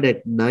crucified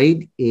at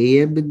 9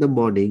 a.m. in the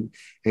morning,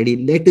 and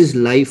he let his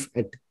life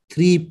at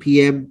 3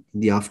 p.m. in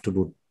the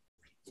afternoon.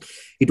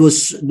 It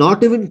was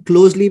not even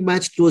closely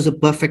matched. It was a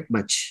perfect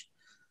match.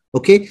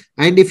 Okay.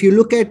 And if you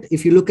look at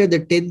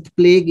the 10th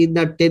plague, in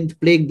that 10th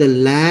plague, the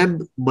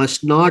lamb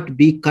must not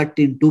be cut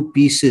into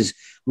pieces,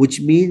 which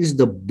means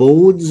the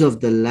bones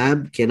of the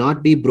lamb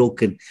cannot be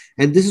broken.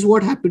 And this is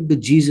what happened to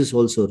Jesus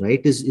also,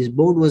 right? His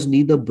bone was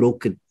neither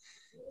broken.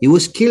 He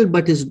was killed,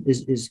 but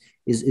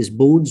his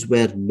bones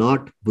were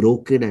not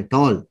broken at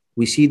all.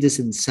 We see this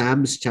in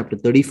Psalms chapter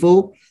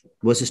 34,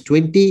 verses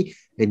 20,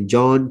 and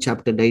John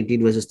chapter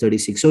 19, verses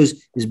 36. So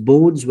his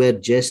bones were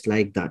just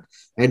like that.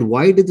 And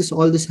why did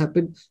all this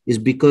happen? Is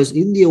because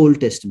in the Old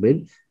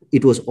Testament,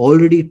 it was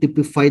already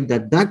typified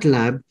that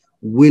lamb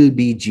will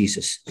be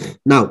Jesus.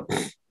 Now,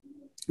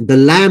 the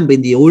lamb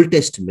in the Old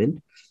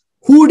Testament,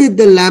 who did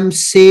the lamb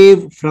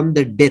save from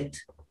the death?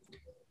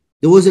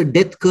 There was a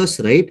death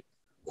curse, right?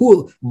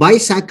 Who, by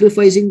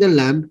sacrificing the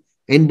lamb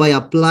and by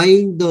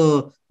applying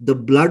the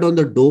blood on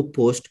the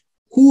doorpost,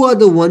 who are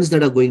the ones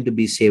that are going to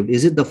be saved?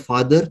 Is it the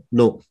father?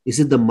 No. Is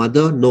it the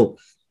mother? No.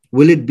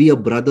 Will it be a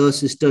brother,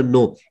 sister?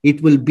 No.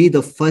 It will be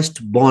the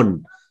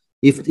firstborn.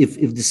 If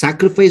the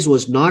sacrifice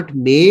was not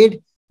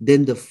made,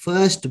 then the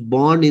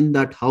firstborn in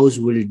that house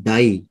will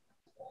die.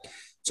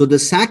 So the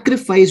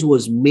sacrifice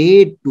was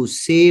made to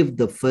save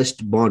the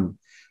firstborn.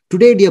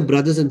 Today, dear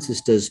brothers and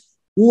sisters,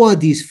 who are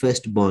these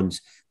firstborns?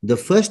 The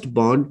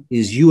firstborn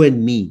is you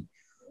and me.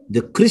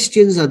 The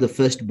Christians are the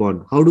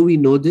firstborn. How do we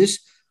know this?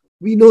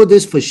 We know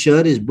this for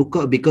sure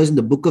because in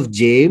the book of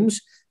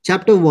James,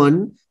 chapter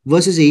 1,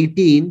 verses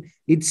 18,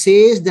 it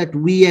says that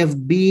we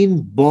have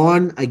been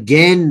born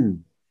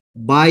again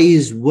by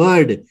his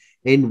word,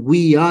 and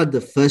we are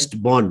the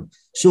firstborn.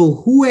 So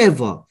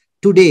whoever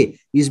today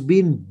is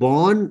being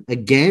born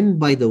again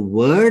by the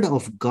word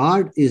of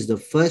God is the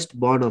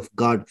firstborn of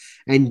God.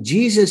 And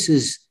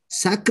Jesus'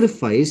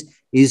 sacrifice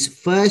is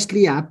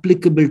firstly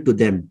applicable to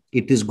them.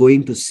 It is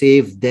going to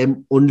save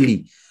them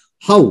only.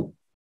 How?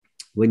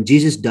 When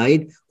Jesus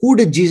died, who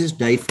did Jesus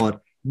die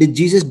for? Did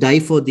Jesus die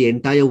for the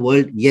entire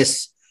world?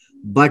 Yes.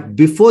 But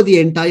before the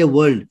entire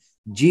world,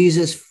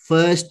 Jesus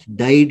first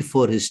died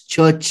for his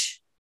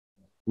church.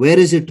 Where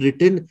is it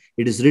written?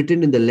 It is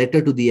written in the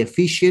letter to the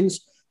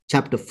Ephesians,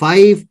 chapter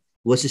 5,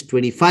 verses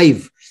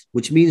 25,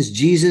 which means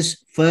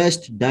Jesus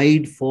first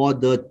died for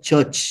the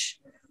church.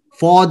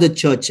 For the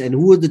church. And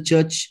who is the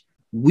church?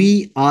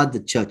 We are the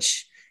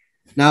church.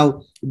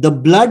 Now, the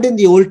blood in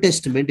the Old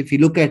Testament, if you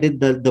look at it,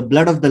 the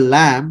blood of the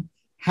lamb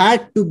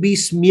had to be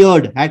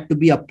smeared, had to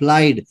be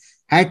applied,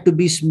 had to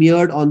be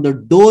smeared on the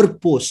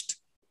doorpost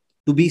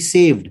to be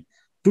saved.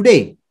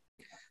 Today,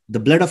 the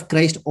blood of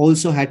Christ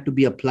also had to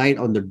be applied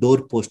on the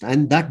doorpost.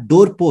 And that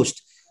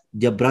doorpost,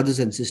 dear brothers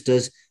and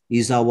sisters,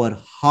 is our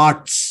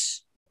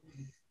hearts.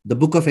 The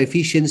book of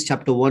Ephesians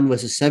chapter 1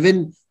 verses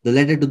 7, the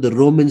letter to the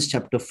Romans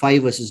chapter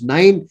 5 verses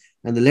 9,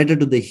 and the letter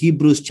to the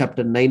Hebrews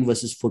chapter 9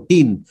 verses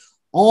 14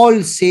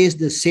 all says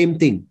the same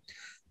thing.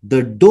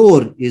 The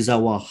door is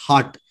our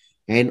heart,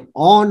 and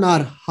on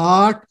our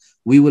heart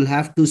we will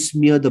have to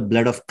smear the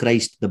blood of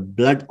Christ, the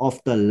blood of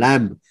the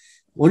Lamb.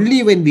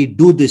 Only when we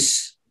do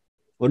this,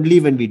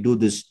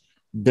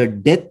 the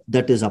death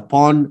that is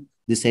upon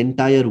this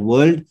entire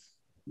world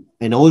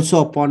and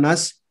also upon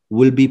us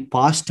will be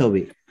passed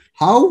away.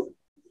 How?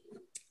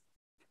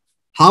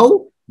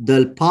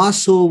 The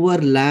Passover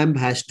lamb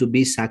has to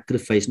be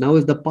sacrificed. Now,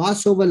 if the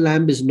Passover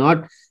lamb is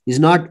not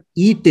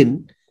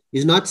eaten,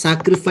 is not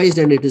sacrificed,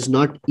 and it is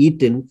not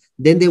eaten,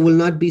 then they will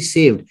not be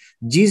saved.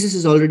 Jesus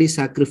is already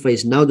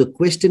sacrificed. Now the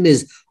question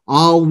is,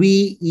 are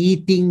we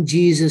eating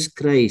Jesus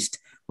Christ?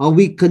 Are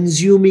we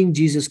consuming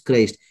Jesus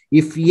Christ?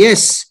 If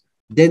yes,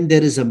 then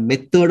there is a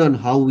method on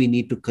how we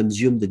need to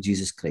consume the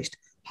Jesus Christ.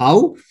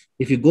 How?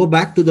 If you go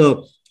back to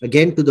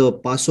the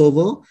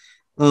Passover,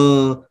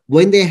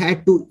 when they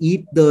had to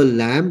eat the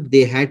lamb,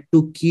 they had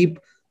to keep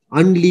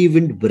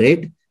unleavened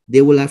bread.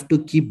 They will have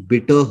to keep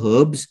bitter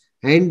herbs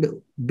and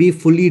be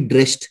fully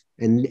dressed,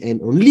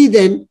 and only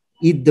then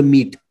eat the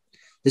meat.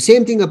 The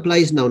same thing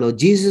applies now. Now,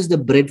 Jesus is the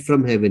bread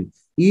from heaven.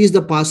 He is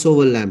the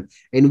Passover lamb,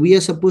 and we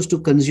are supposed to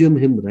consume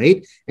him,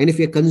 right? And if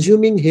we are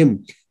consuming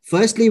him,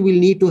 firstly, we'll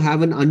need to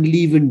have an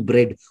unleavened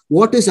bread.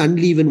 What is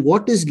unleavened?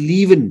 What is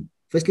leaven?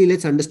 Firstly,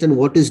 let's understand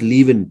what is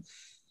leaven.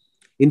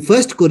 In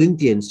 1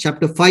 Corinthians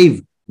chapter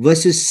 5,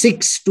 verses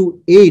 6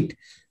 to 8,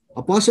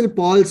 Apostle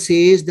Paul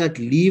says that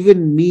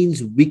leaven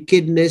means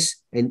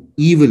wickedness and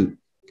evil.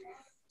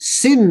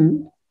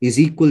 Sin is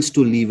equals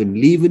to leaven.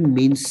 Leaven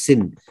means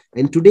sin.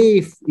 And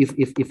today,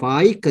 if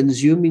I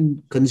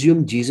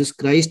consume Jesus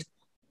Christ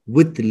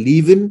with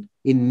leaven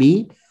in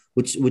me,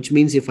 which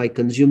means if I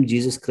consume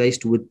Jesus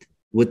Christ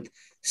with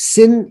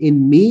sin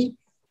in me,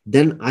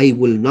 then I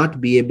will not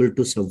be able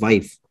to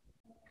survive.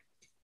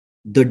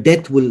 The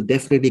death will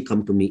definitely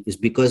come to me, is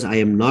because I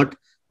am not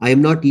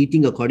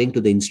eating according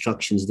to the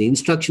instructions. The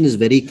instruction is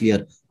very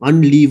clear: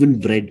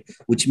 unleavened bread,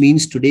 which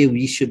means today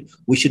we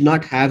should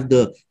not have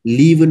the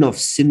leaven of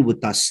sin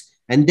with us.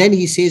 And then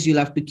he says you'll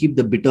have to keep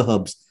the bitter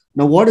herbs.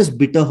 Now, what is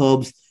bitter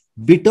herbs?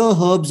 Bitter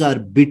herbs are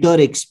bitter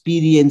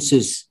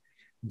experiences.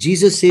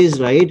 Jesus says,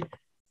 right,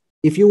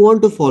 if you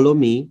want to follow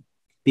me,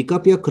 pick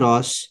up your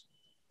cross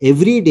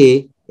every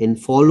day and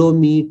follow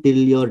me till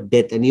your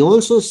death. And he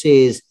also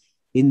says,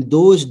 in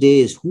those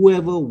days,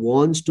 whoever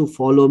wants to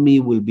follow me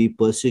will be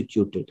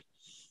persecuted.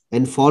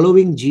 And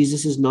following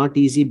Jesus is not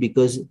easy,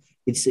 because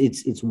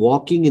it's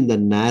walking in the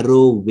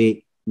narrow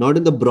way, not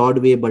in the broad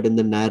way, but in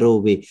the narrow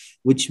way,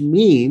 which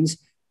means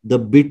the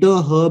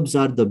bitter herbs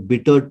are the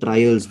bitter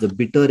trials, the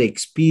bitter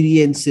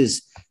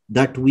experiences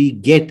that we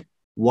get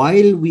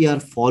while we are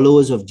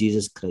followers of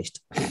Jesus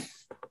Christ.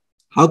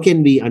 How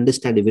can we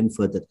understand even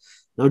further?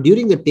 Now,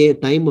 during the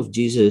time of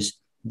Jesus,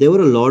 there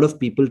were a lot of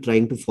people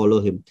trying to follow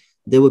him.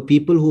 There were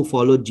people who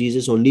followed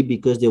Jesus only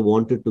because they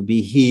wanted to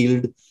be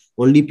healed,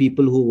 only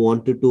people who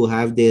wanted to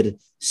have their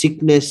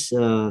sickness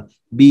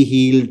be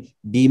healed,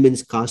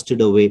 demons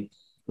casted away,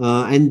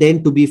 and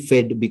then to be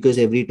fed, because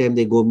every time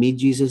they go meet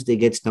Jesus, they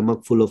get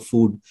stomach full of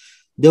food.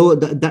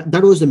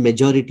 That was the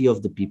majority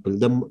of the people.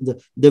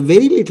 The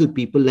very little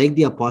people, like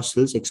the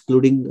apostles,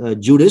 excluding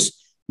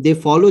Judas, they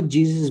followed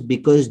Jesus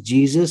because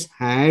Jesus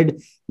had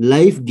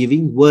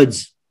life-giving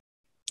words.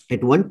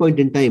 At one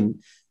point in time,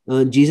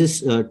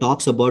 Jesus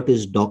talks about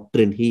his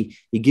doctrine. He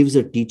gives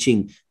a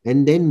teaching,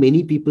 and then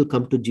many people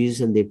come to Jesus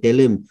and they tell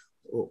him,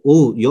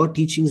 oh, your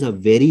teachings are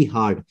very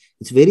hard.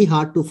 It's very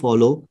hard to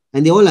follow.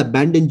 And they all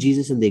abandon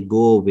Jesus and they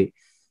go away.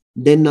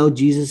 Then now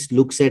Jesus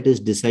looks at his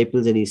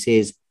disciples and he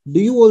says, do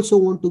you also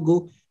want to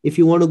go? If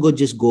you want to go,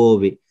 just go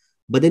away.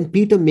 But then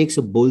Peter makes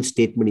a bold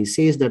statement. He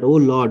says that, "Oh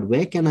Lord,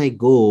 where can I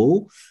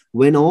go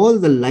when all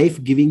the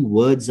life-giving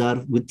words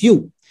are with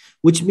you?"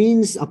 Which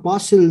means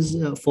apostles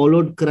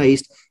followed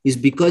Christ is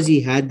because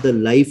he had the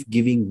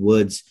life-giving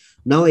words.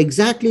 Now,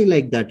 exactly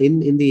like that,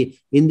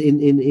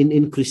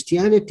 in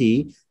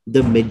Christianity,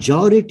 the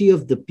majority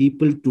of the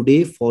people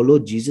today follow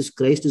Jesus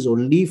Christ is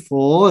only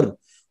for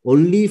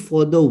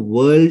the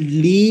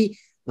worldly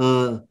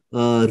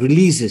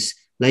releases.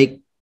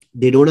 Like,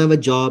 they don't have a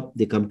job,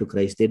 they come to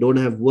Christ. They don't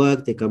have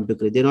work, they come to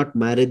Christ. They're not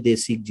married, they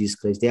seek Jesus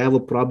Christ. They have a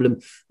problem,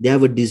 they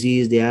have a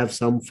disease, they have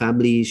some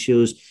family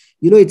issues.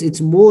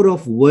 It's more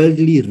of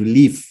worldly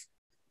relief.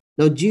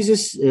 Now,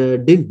 Jesus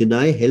didn't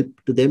deny help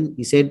to them.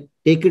 He said,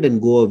 "Take it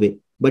and go away.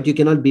 But you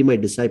cannot be my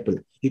disciple.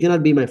 You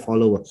cannot be my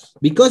follower.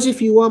 Because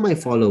if you are my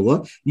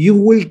follower, you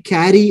will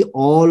carry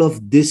all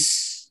of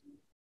this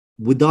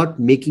without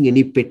making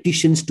any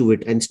petitions to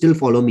it and still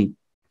follow me."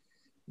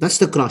 That's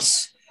the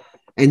cross.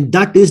 And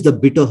that is the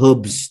bitter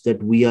herbs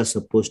that we are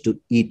supposed to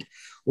eat.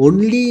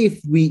 Only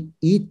if we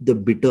eat the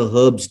bitter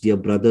herbs, dear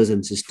brothers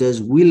and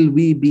sisters, will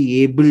we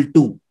be able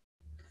to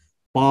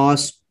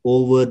pass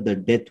over the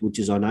death which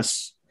is on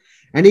us.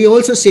 And he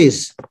also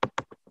says,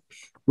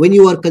 when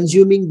you are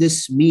consuming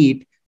this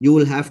meat, you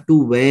will have to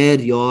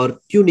wear your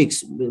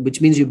tunics,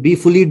 which means you be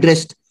fully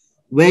dressed,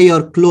 wear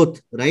your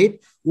cloth, right?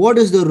 What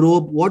is the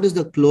robe? What is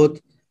the cloth?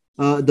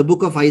 The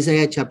book of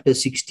Isaiah chapter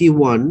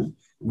 61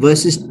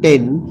 verses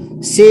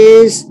 10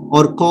 says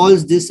or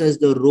calls this as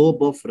the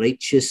robe of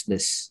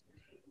righteousness.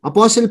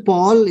 Apostle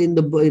Paul in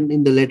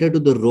the letter to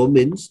the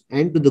Romans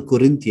and to the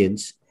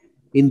Corinthians,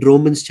 in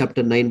Romans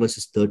chapter 9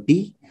 verses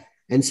 30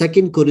 and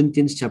 2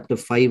 Corinthians chapter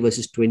 5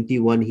 verses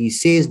 21, he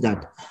says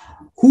that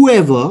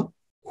whoever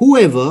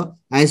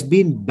has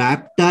been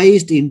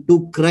baptized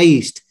into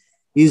Christ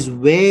is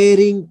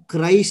wearing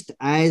Christ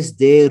as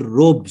their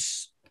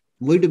robes.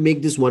 I'm going to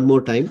make this one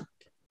more time.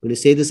 I'm going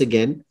to say this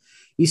again.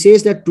 He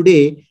says that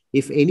today,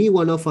 if any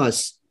one of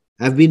us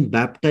have been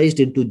baptized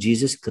into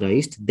Jesus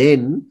Christ,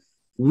 then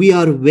we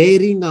are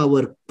wearing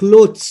our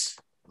clothes.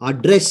 Our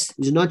dress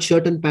is not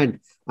shirt and pant.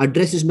 Our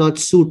dress is not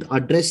suit. Our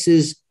dress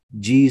is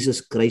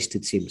Jesus Christ,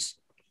 it seems.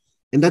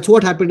 And that's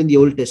what happened in the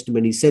Old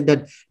Testament. He said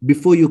that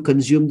before you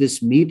consume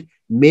this meat,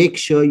 make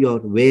sure you're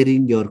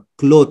wearing your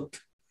cloth.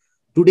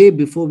 Today,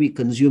 before we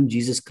consume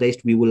Jesus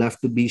Christ, we will have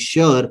to be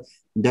sure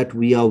that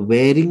we are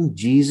wearing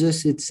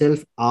Jesus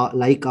itself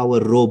like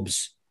our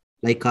robes,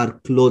 like our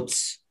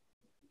clothes.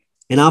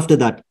 And after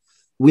that,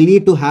 we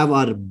need to have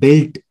our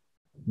belt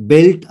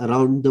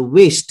around the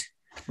waist.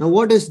 Now,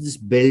 what is this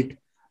belt?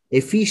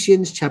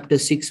 Ephesians chapter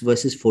 6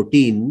 verses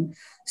 14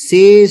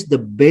 says the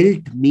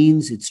belt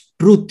means it's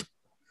truth.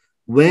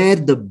 Wear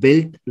the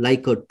belt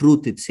like a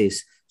truth, it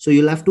says. So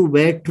you'll have to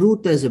wear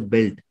truth as a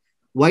belt.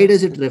 Why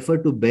does it refer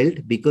to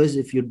belt? Because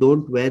if you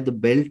don't wear the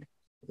belt,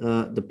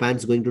 the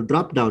pant's going to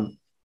drop down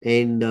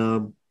and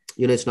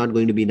it's not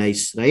going to be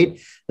nice,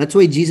 right? That's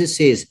why Jesus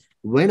says,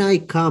 when I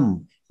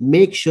come,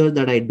 make sure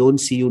that I don't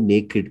see you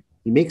naked.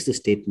 He makes the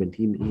statement.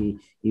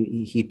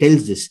 He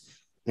tells this.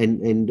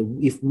 And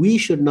if we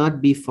should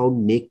not be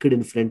found naked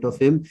in front of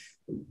him,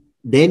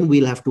 then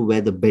we'll have to wear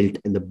the belt.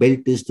 And the belt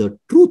is the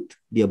truth,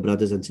 dear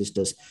brothers and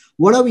sisters.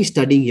 What are we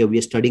studying here? We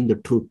are studying the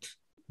truth.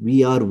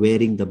 We are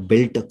wearing the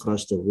belt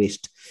across the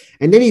waist.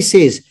 And then he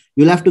says,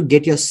 you'll have to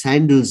get your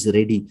sandals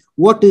ready.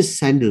 What is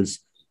sandals?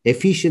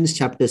 Ephesians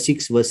chapter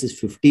 6 verses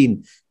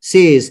 15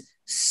 says,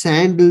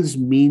 sandals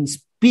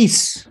means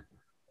peace.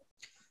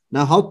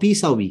 Now, how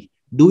peace are we?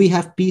 Do we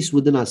have peace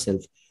within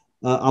ourselves?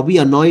 Are we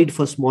annoyed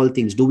for small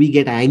things? Do we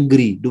get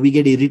angry? Do we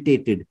get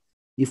irritated?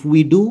 If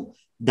we do,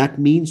 that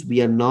means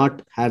we are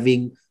not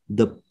having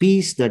the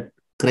peace that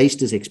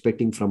Christ is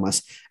expecting from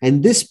us.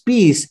 And this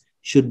peace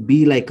should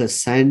be like a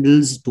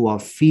sandals to our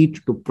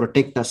feet to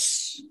protect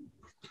us.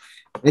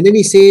 And then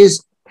he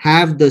says,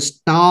 have the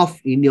staff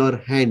in your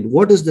hand.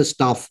 What is the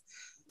staff?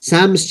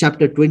 Psalms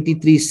chapter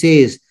 23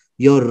 says,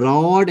 your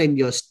rod and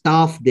your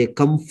staff, they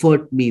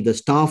comfort me. The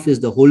staff is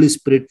the Holy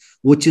Spirit,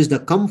 which is the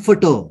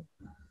comforter.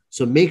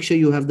 So make sure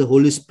you have the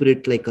Holy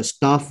Spirit like a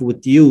staff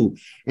with you.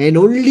 And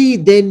only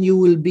then you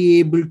will be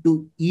able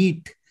to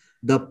eat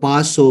the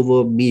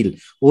Passover meal.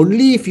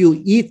 Only if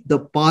you eat the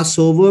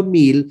Passover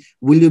meal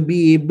will you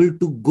be able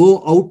to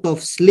go out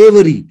of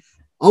slavery,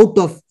 out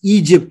of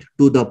Egypt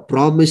to the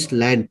promised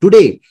land.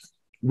 Today,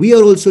 we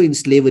are also in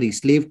slavery,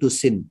 slave to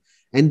sin.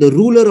 And the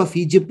ruler of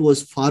Egypt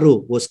was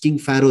Pharaoh, was King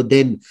Pharaoh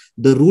then.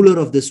 The ruler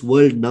of this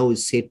world now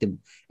is Satan.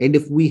 And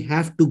if we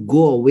have to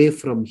go away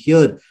from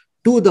here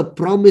to the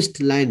promised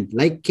land,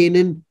 like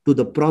Canaan to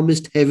the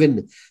promised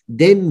heaven,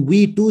 then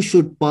we too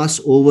should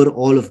pass over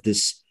all of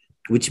this,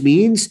 which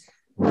means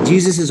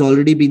Jesus has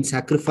already been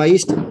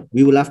sacrificed.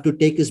 We will have to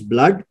take his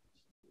blood,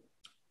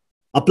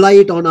 apply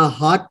it on our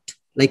heart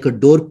like a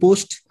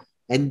doorpost,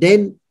 and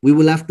then we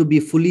will have to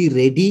be fully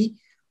ready,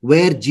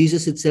 wear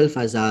Jesus itself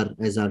as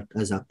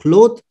our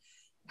cloth,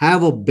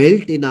 have a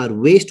belt in our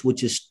waist,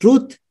 which is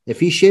truth.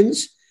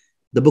 Ephesians,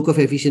 the book of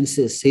Ephesians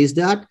says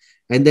that.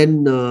 And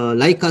then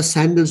like our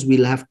sandals,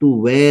 we'll have to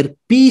wear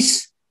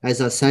peace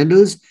as our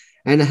sandals.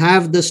 and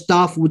have the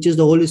staff, which is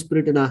the Holy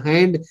Spirit, in our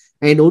hand,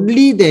 and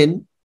only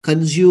then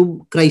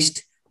consume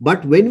Christ.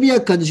 But when we are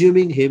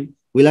consuming him,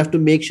 we'll have to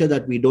make sure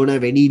that we don't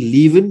have any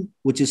leaven,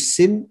 which is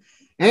sin,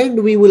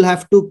 and we will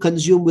have to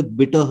consume with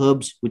bitter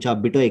herbs, which are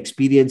bitter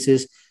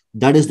experiences.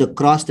 That is the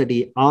cross that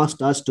he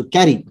asked us to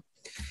carry.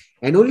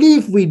 And only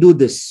if we do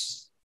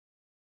this,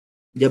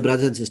 dear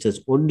brothers and sisters,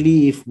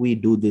 only if we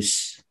do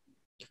this,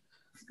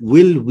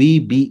 will we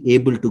be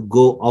able to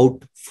go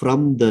out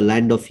from the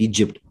land of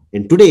Egypt.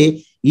 And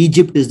today,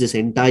 Egypt is this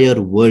entire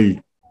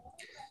world.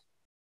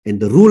 And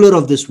the ruler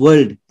of this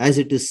world, as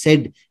it is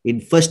said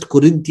in 1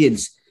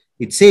 Corinthians,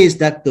 it says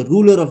that the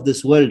ruler of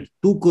this world,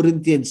 2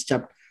 Corinthians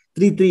chapter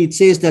 3:3, it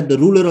says that the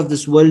ruler of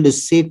this world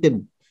is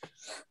Satan.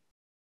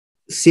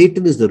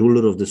 Satan is the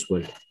ruler of this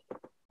world.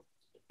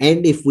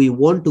 And if we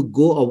want to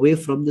go away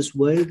from this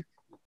world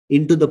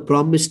into the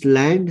promised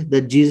land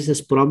that Jesus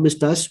has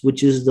promised us,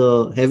 which is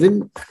the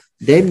heaven,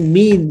 then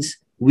means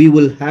we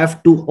will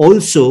have to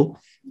also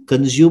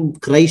consume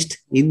Christ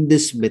in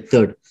this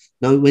method.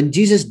 Now, when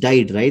Jesus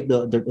died, right,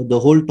 the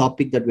whole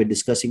topic that we're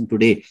discussing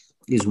today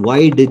is,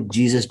 why did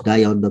Jesus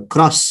die on the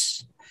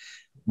cross?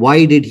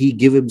 Why did he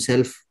give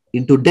himself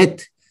into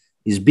death?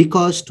 Is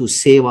because to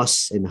save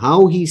us. And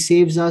how he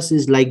saves us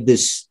is like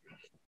this.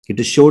 It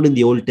is shown in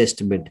the Old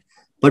Testament.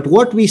 But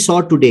what we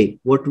saw today,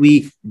 what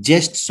we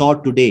just saw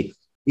today,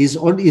 is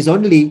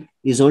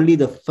only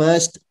the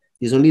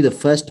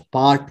first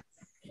part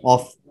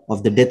of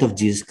the death of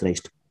Jesus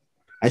Christ.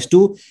 As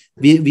to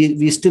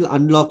we're still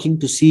unlocking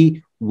to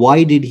see,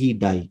 why did he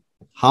die?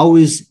 How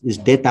is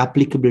death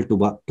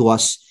applicable to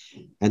us?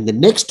 And the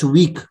next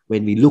week,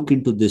 when we look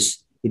into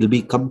this, it'll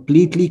be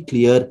completely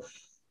clear.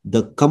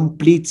 The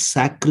complete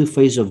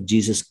sacrifice of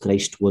Jesus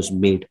Christ was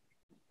made.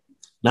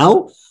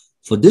 Now,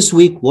 for this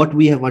week, what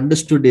we have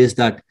understood is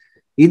that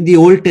in the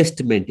Old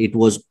Testament, it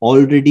was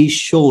already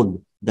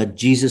shown that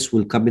Jesus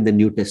will come in the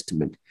New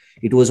Testament.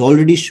 It was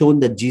already shown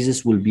that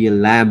Jesus will be a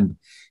lamb.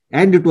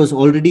 And it was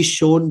already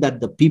shown that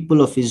the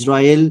people of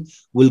Israel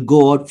will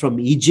go out from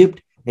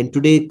Egypt. And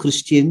today,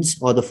 Christians,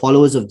 or the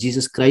followers of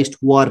Jesus Christ,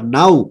 who are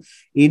now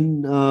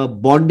in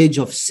bondage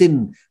of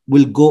sin,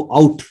 will go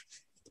out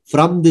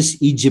from this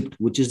Egypt,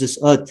 which is this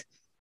earth,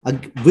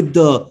 with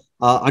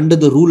under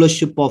the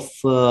rulership of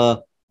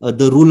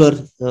the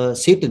ruler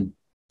Satan.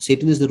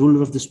 Satan is the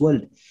ruler of this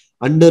world.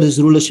 Under his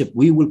rulership,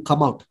 we will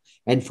come out.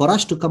 And for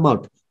us to come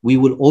out, we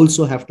will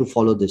also have to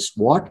follow this.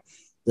 What?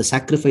 The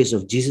sacrifice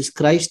of Jesus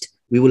Christ.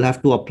 We will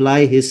have to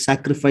apply his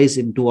sacrifice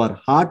into our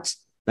hearts.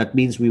 That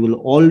means we will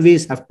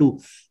always have to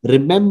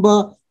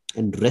remember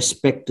and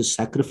respect his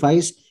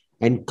sacrifice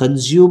and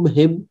consume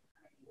him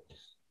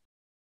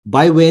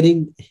by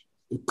wearing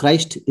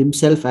Christ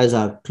himself as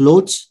our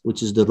clothes,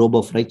 which is the robe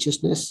of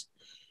righteousness,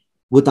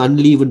 with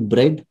unleavened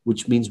bread,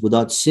 which means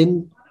without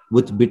sin,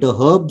 with bitter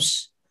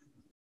herbs,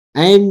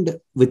 and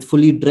with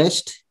fully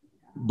dressed,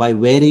 by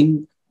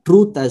wearing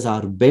truth as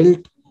our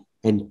belt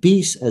and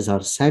peace as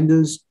our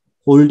sandals,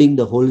 holding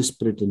the Holy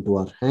Spirit into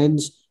our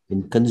hands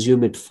and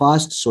consume it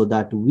fast, so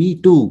that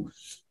we too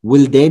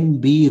will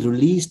then be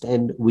released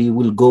and we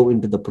will go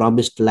into the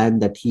promised land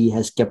that he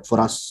has kept for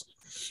us,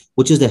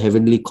 which is the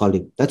heavenly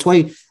calling. That's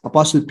why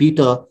Apostle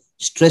Peter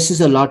stresses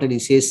a lot, and he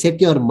says,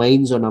 set your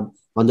minds on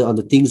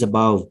the things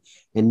above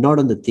and not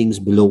on the things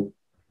below.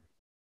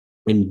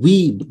 And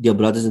we, dear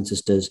brothers and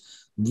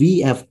sisters,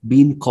 we have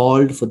been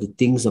called for the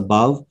things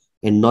above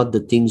and not the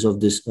things of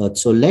this earth.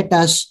 So let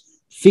us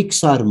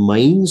fix our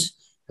minds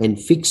and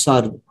fix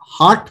our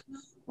heart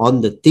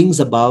on the things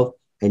above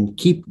and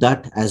keep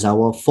that as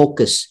our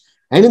focus.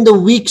 And in the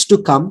weeks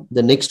to come,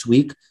 the next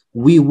week,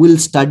 we will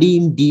study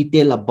in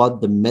detail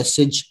about the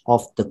message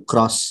of the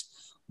cross.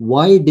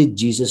 Why did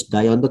Jesus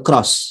die on the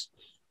cross?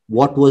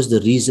 What was the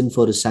reason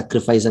for his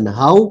sacrifice, and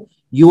how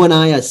you and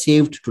I are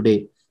saved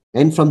today?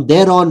 And from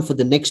there on, for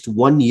the next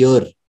 1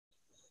 year,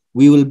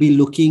 we will be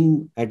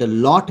looking at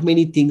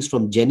many things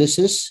from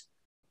Genesis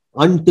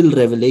until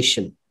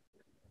Revelation.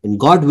 And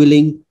God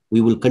willing,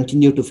 we will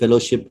continue to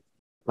fellowship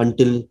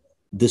until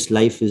this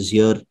life is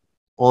here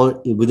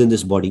or within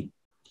this body.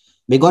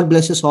 May God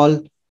bless us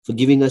all for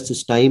giving us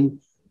this time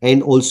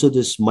and also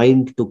this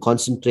mind to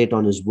concentrate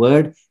on his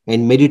word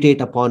and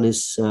meditate upon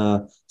his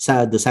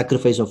the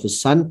sacrifice of his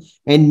son.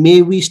 And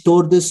may we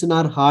store this in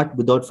our heart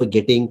without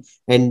forgetting,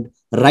 and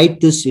write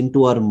this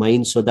into our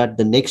mind, so that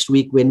the next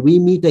week when we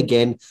meet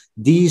again,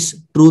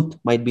 these truth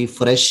might be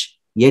fresh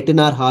yet in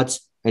our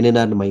hearts and in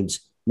our minds.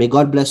 May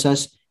God bless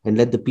us, and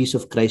let the peace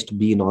of Christ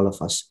be in all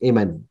of us.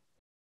 Amen.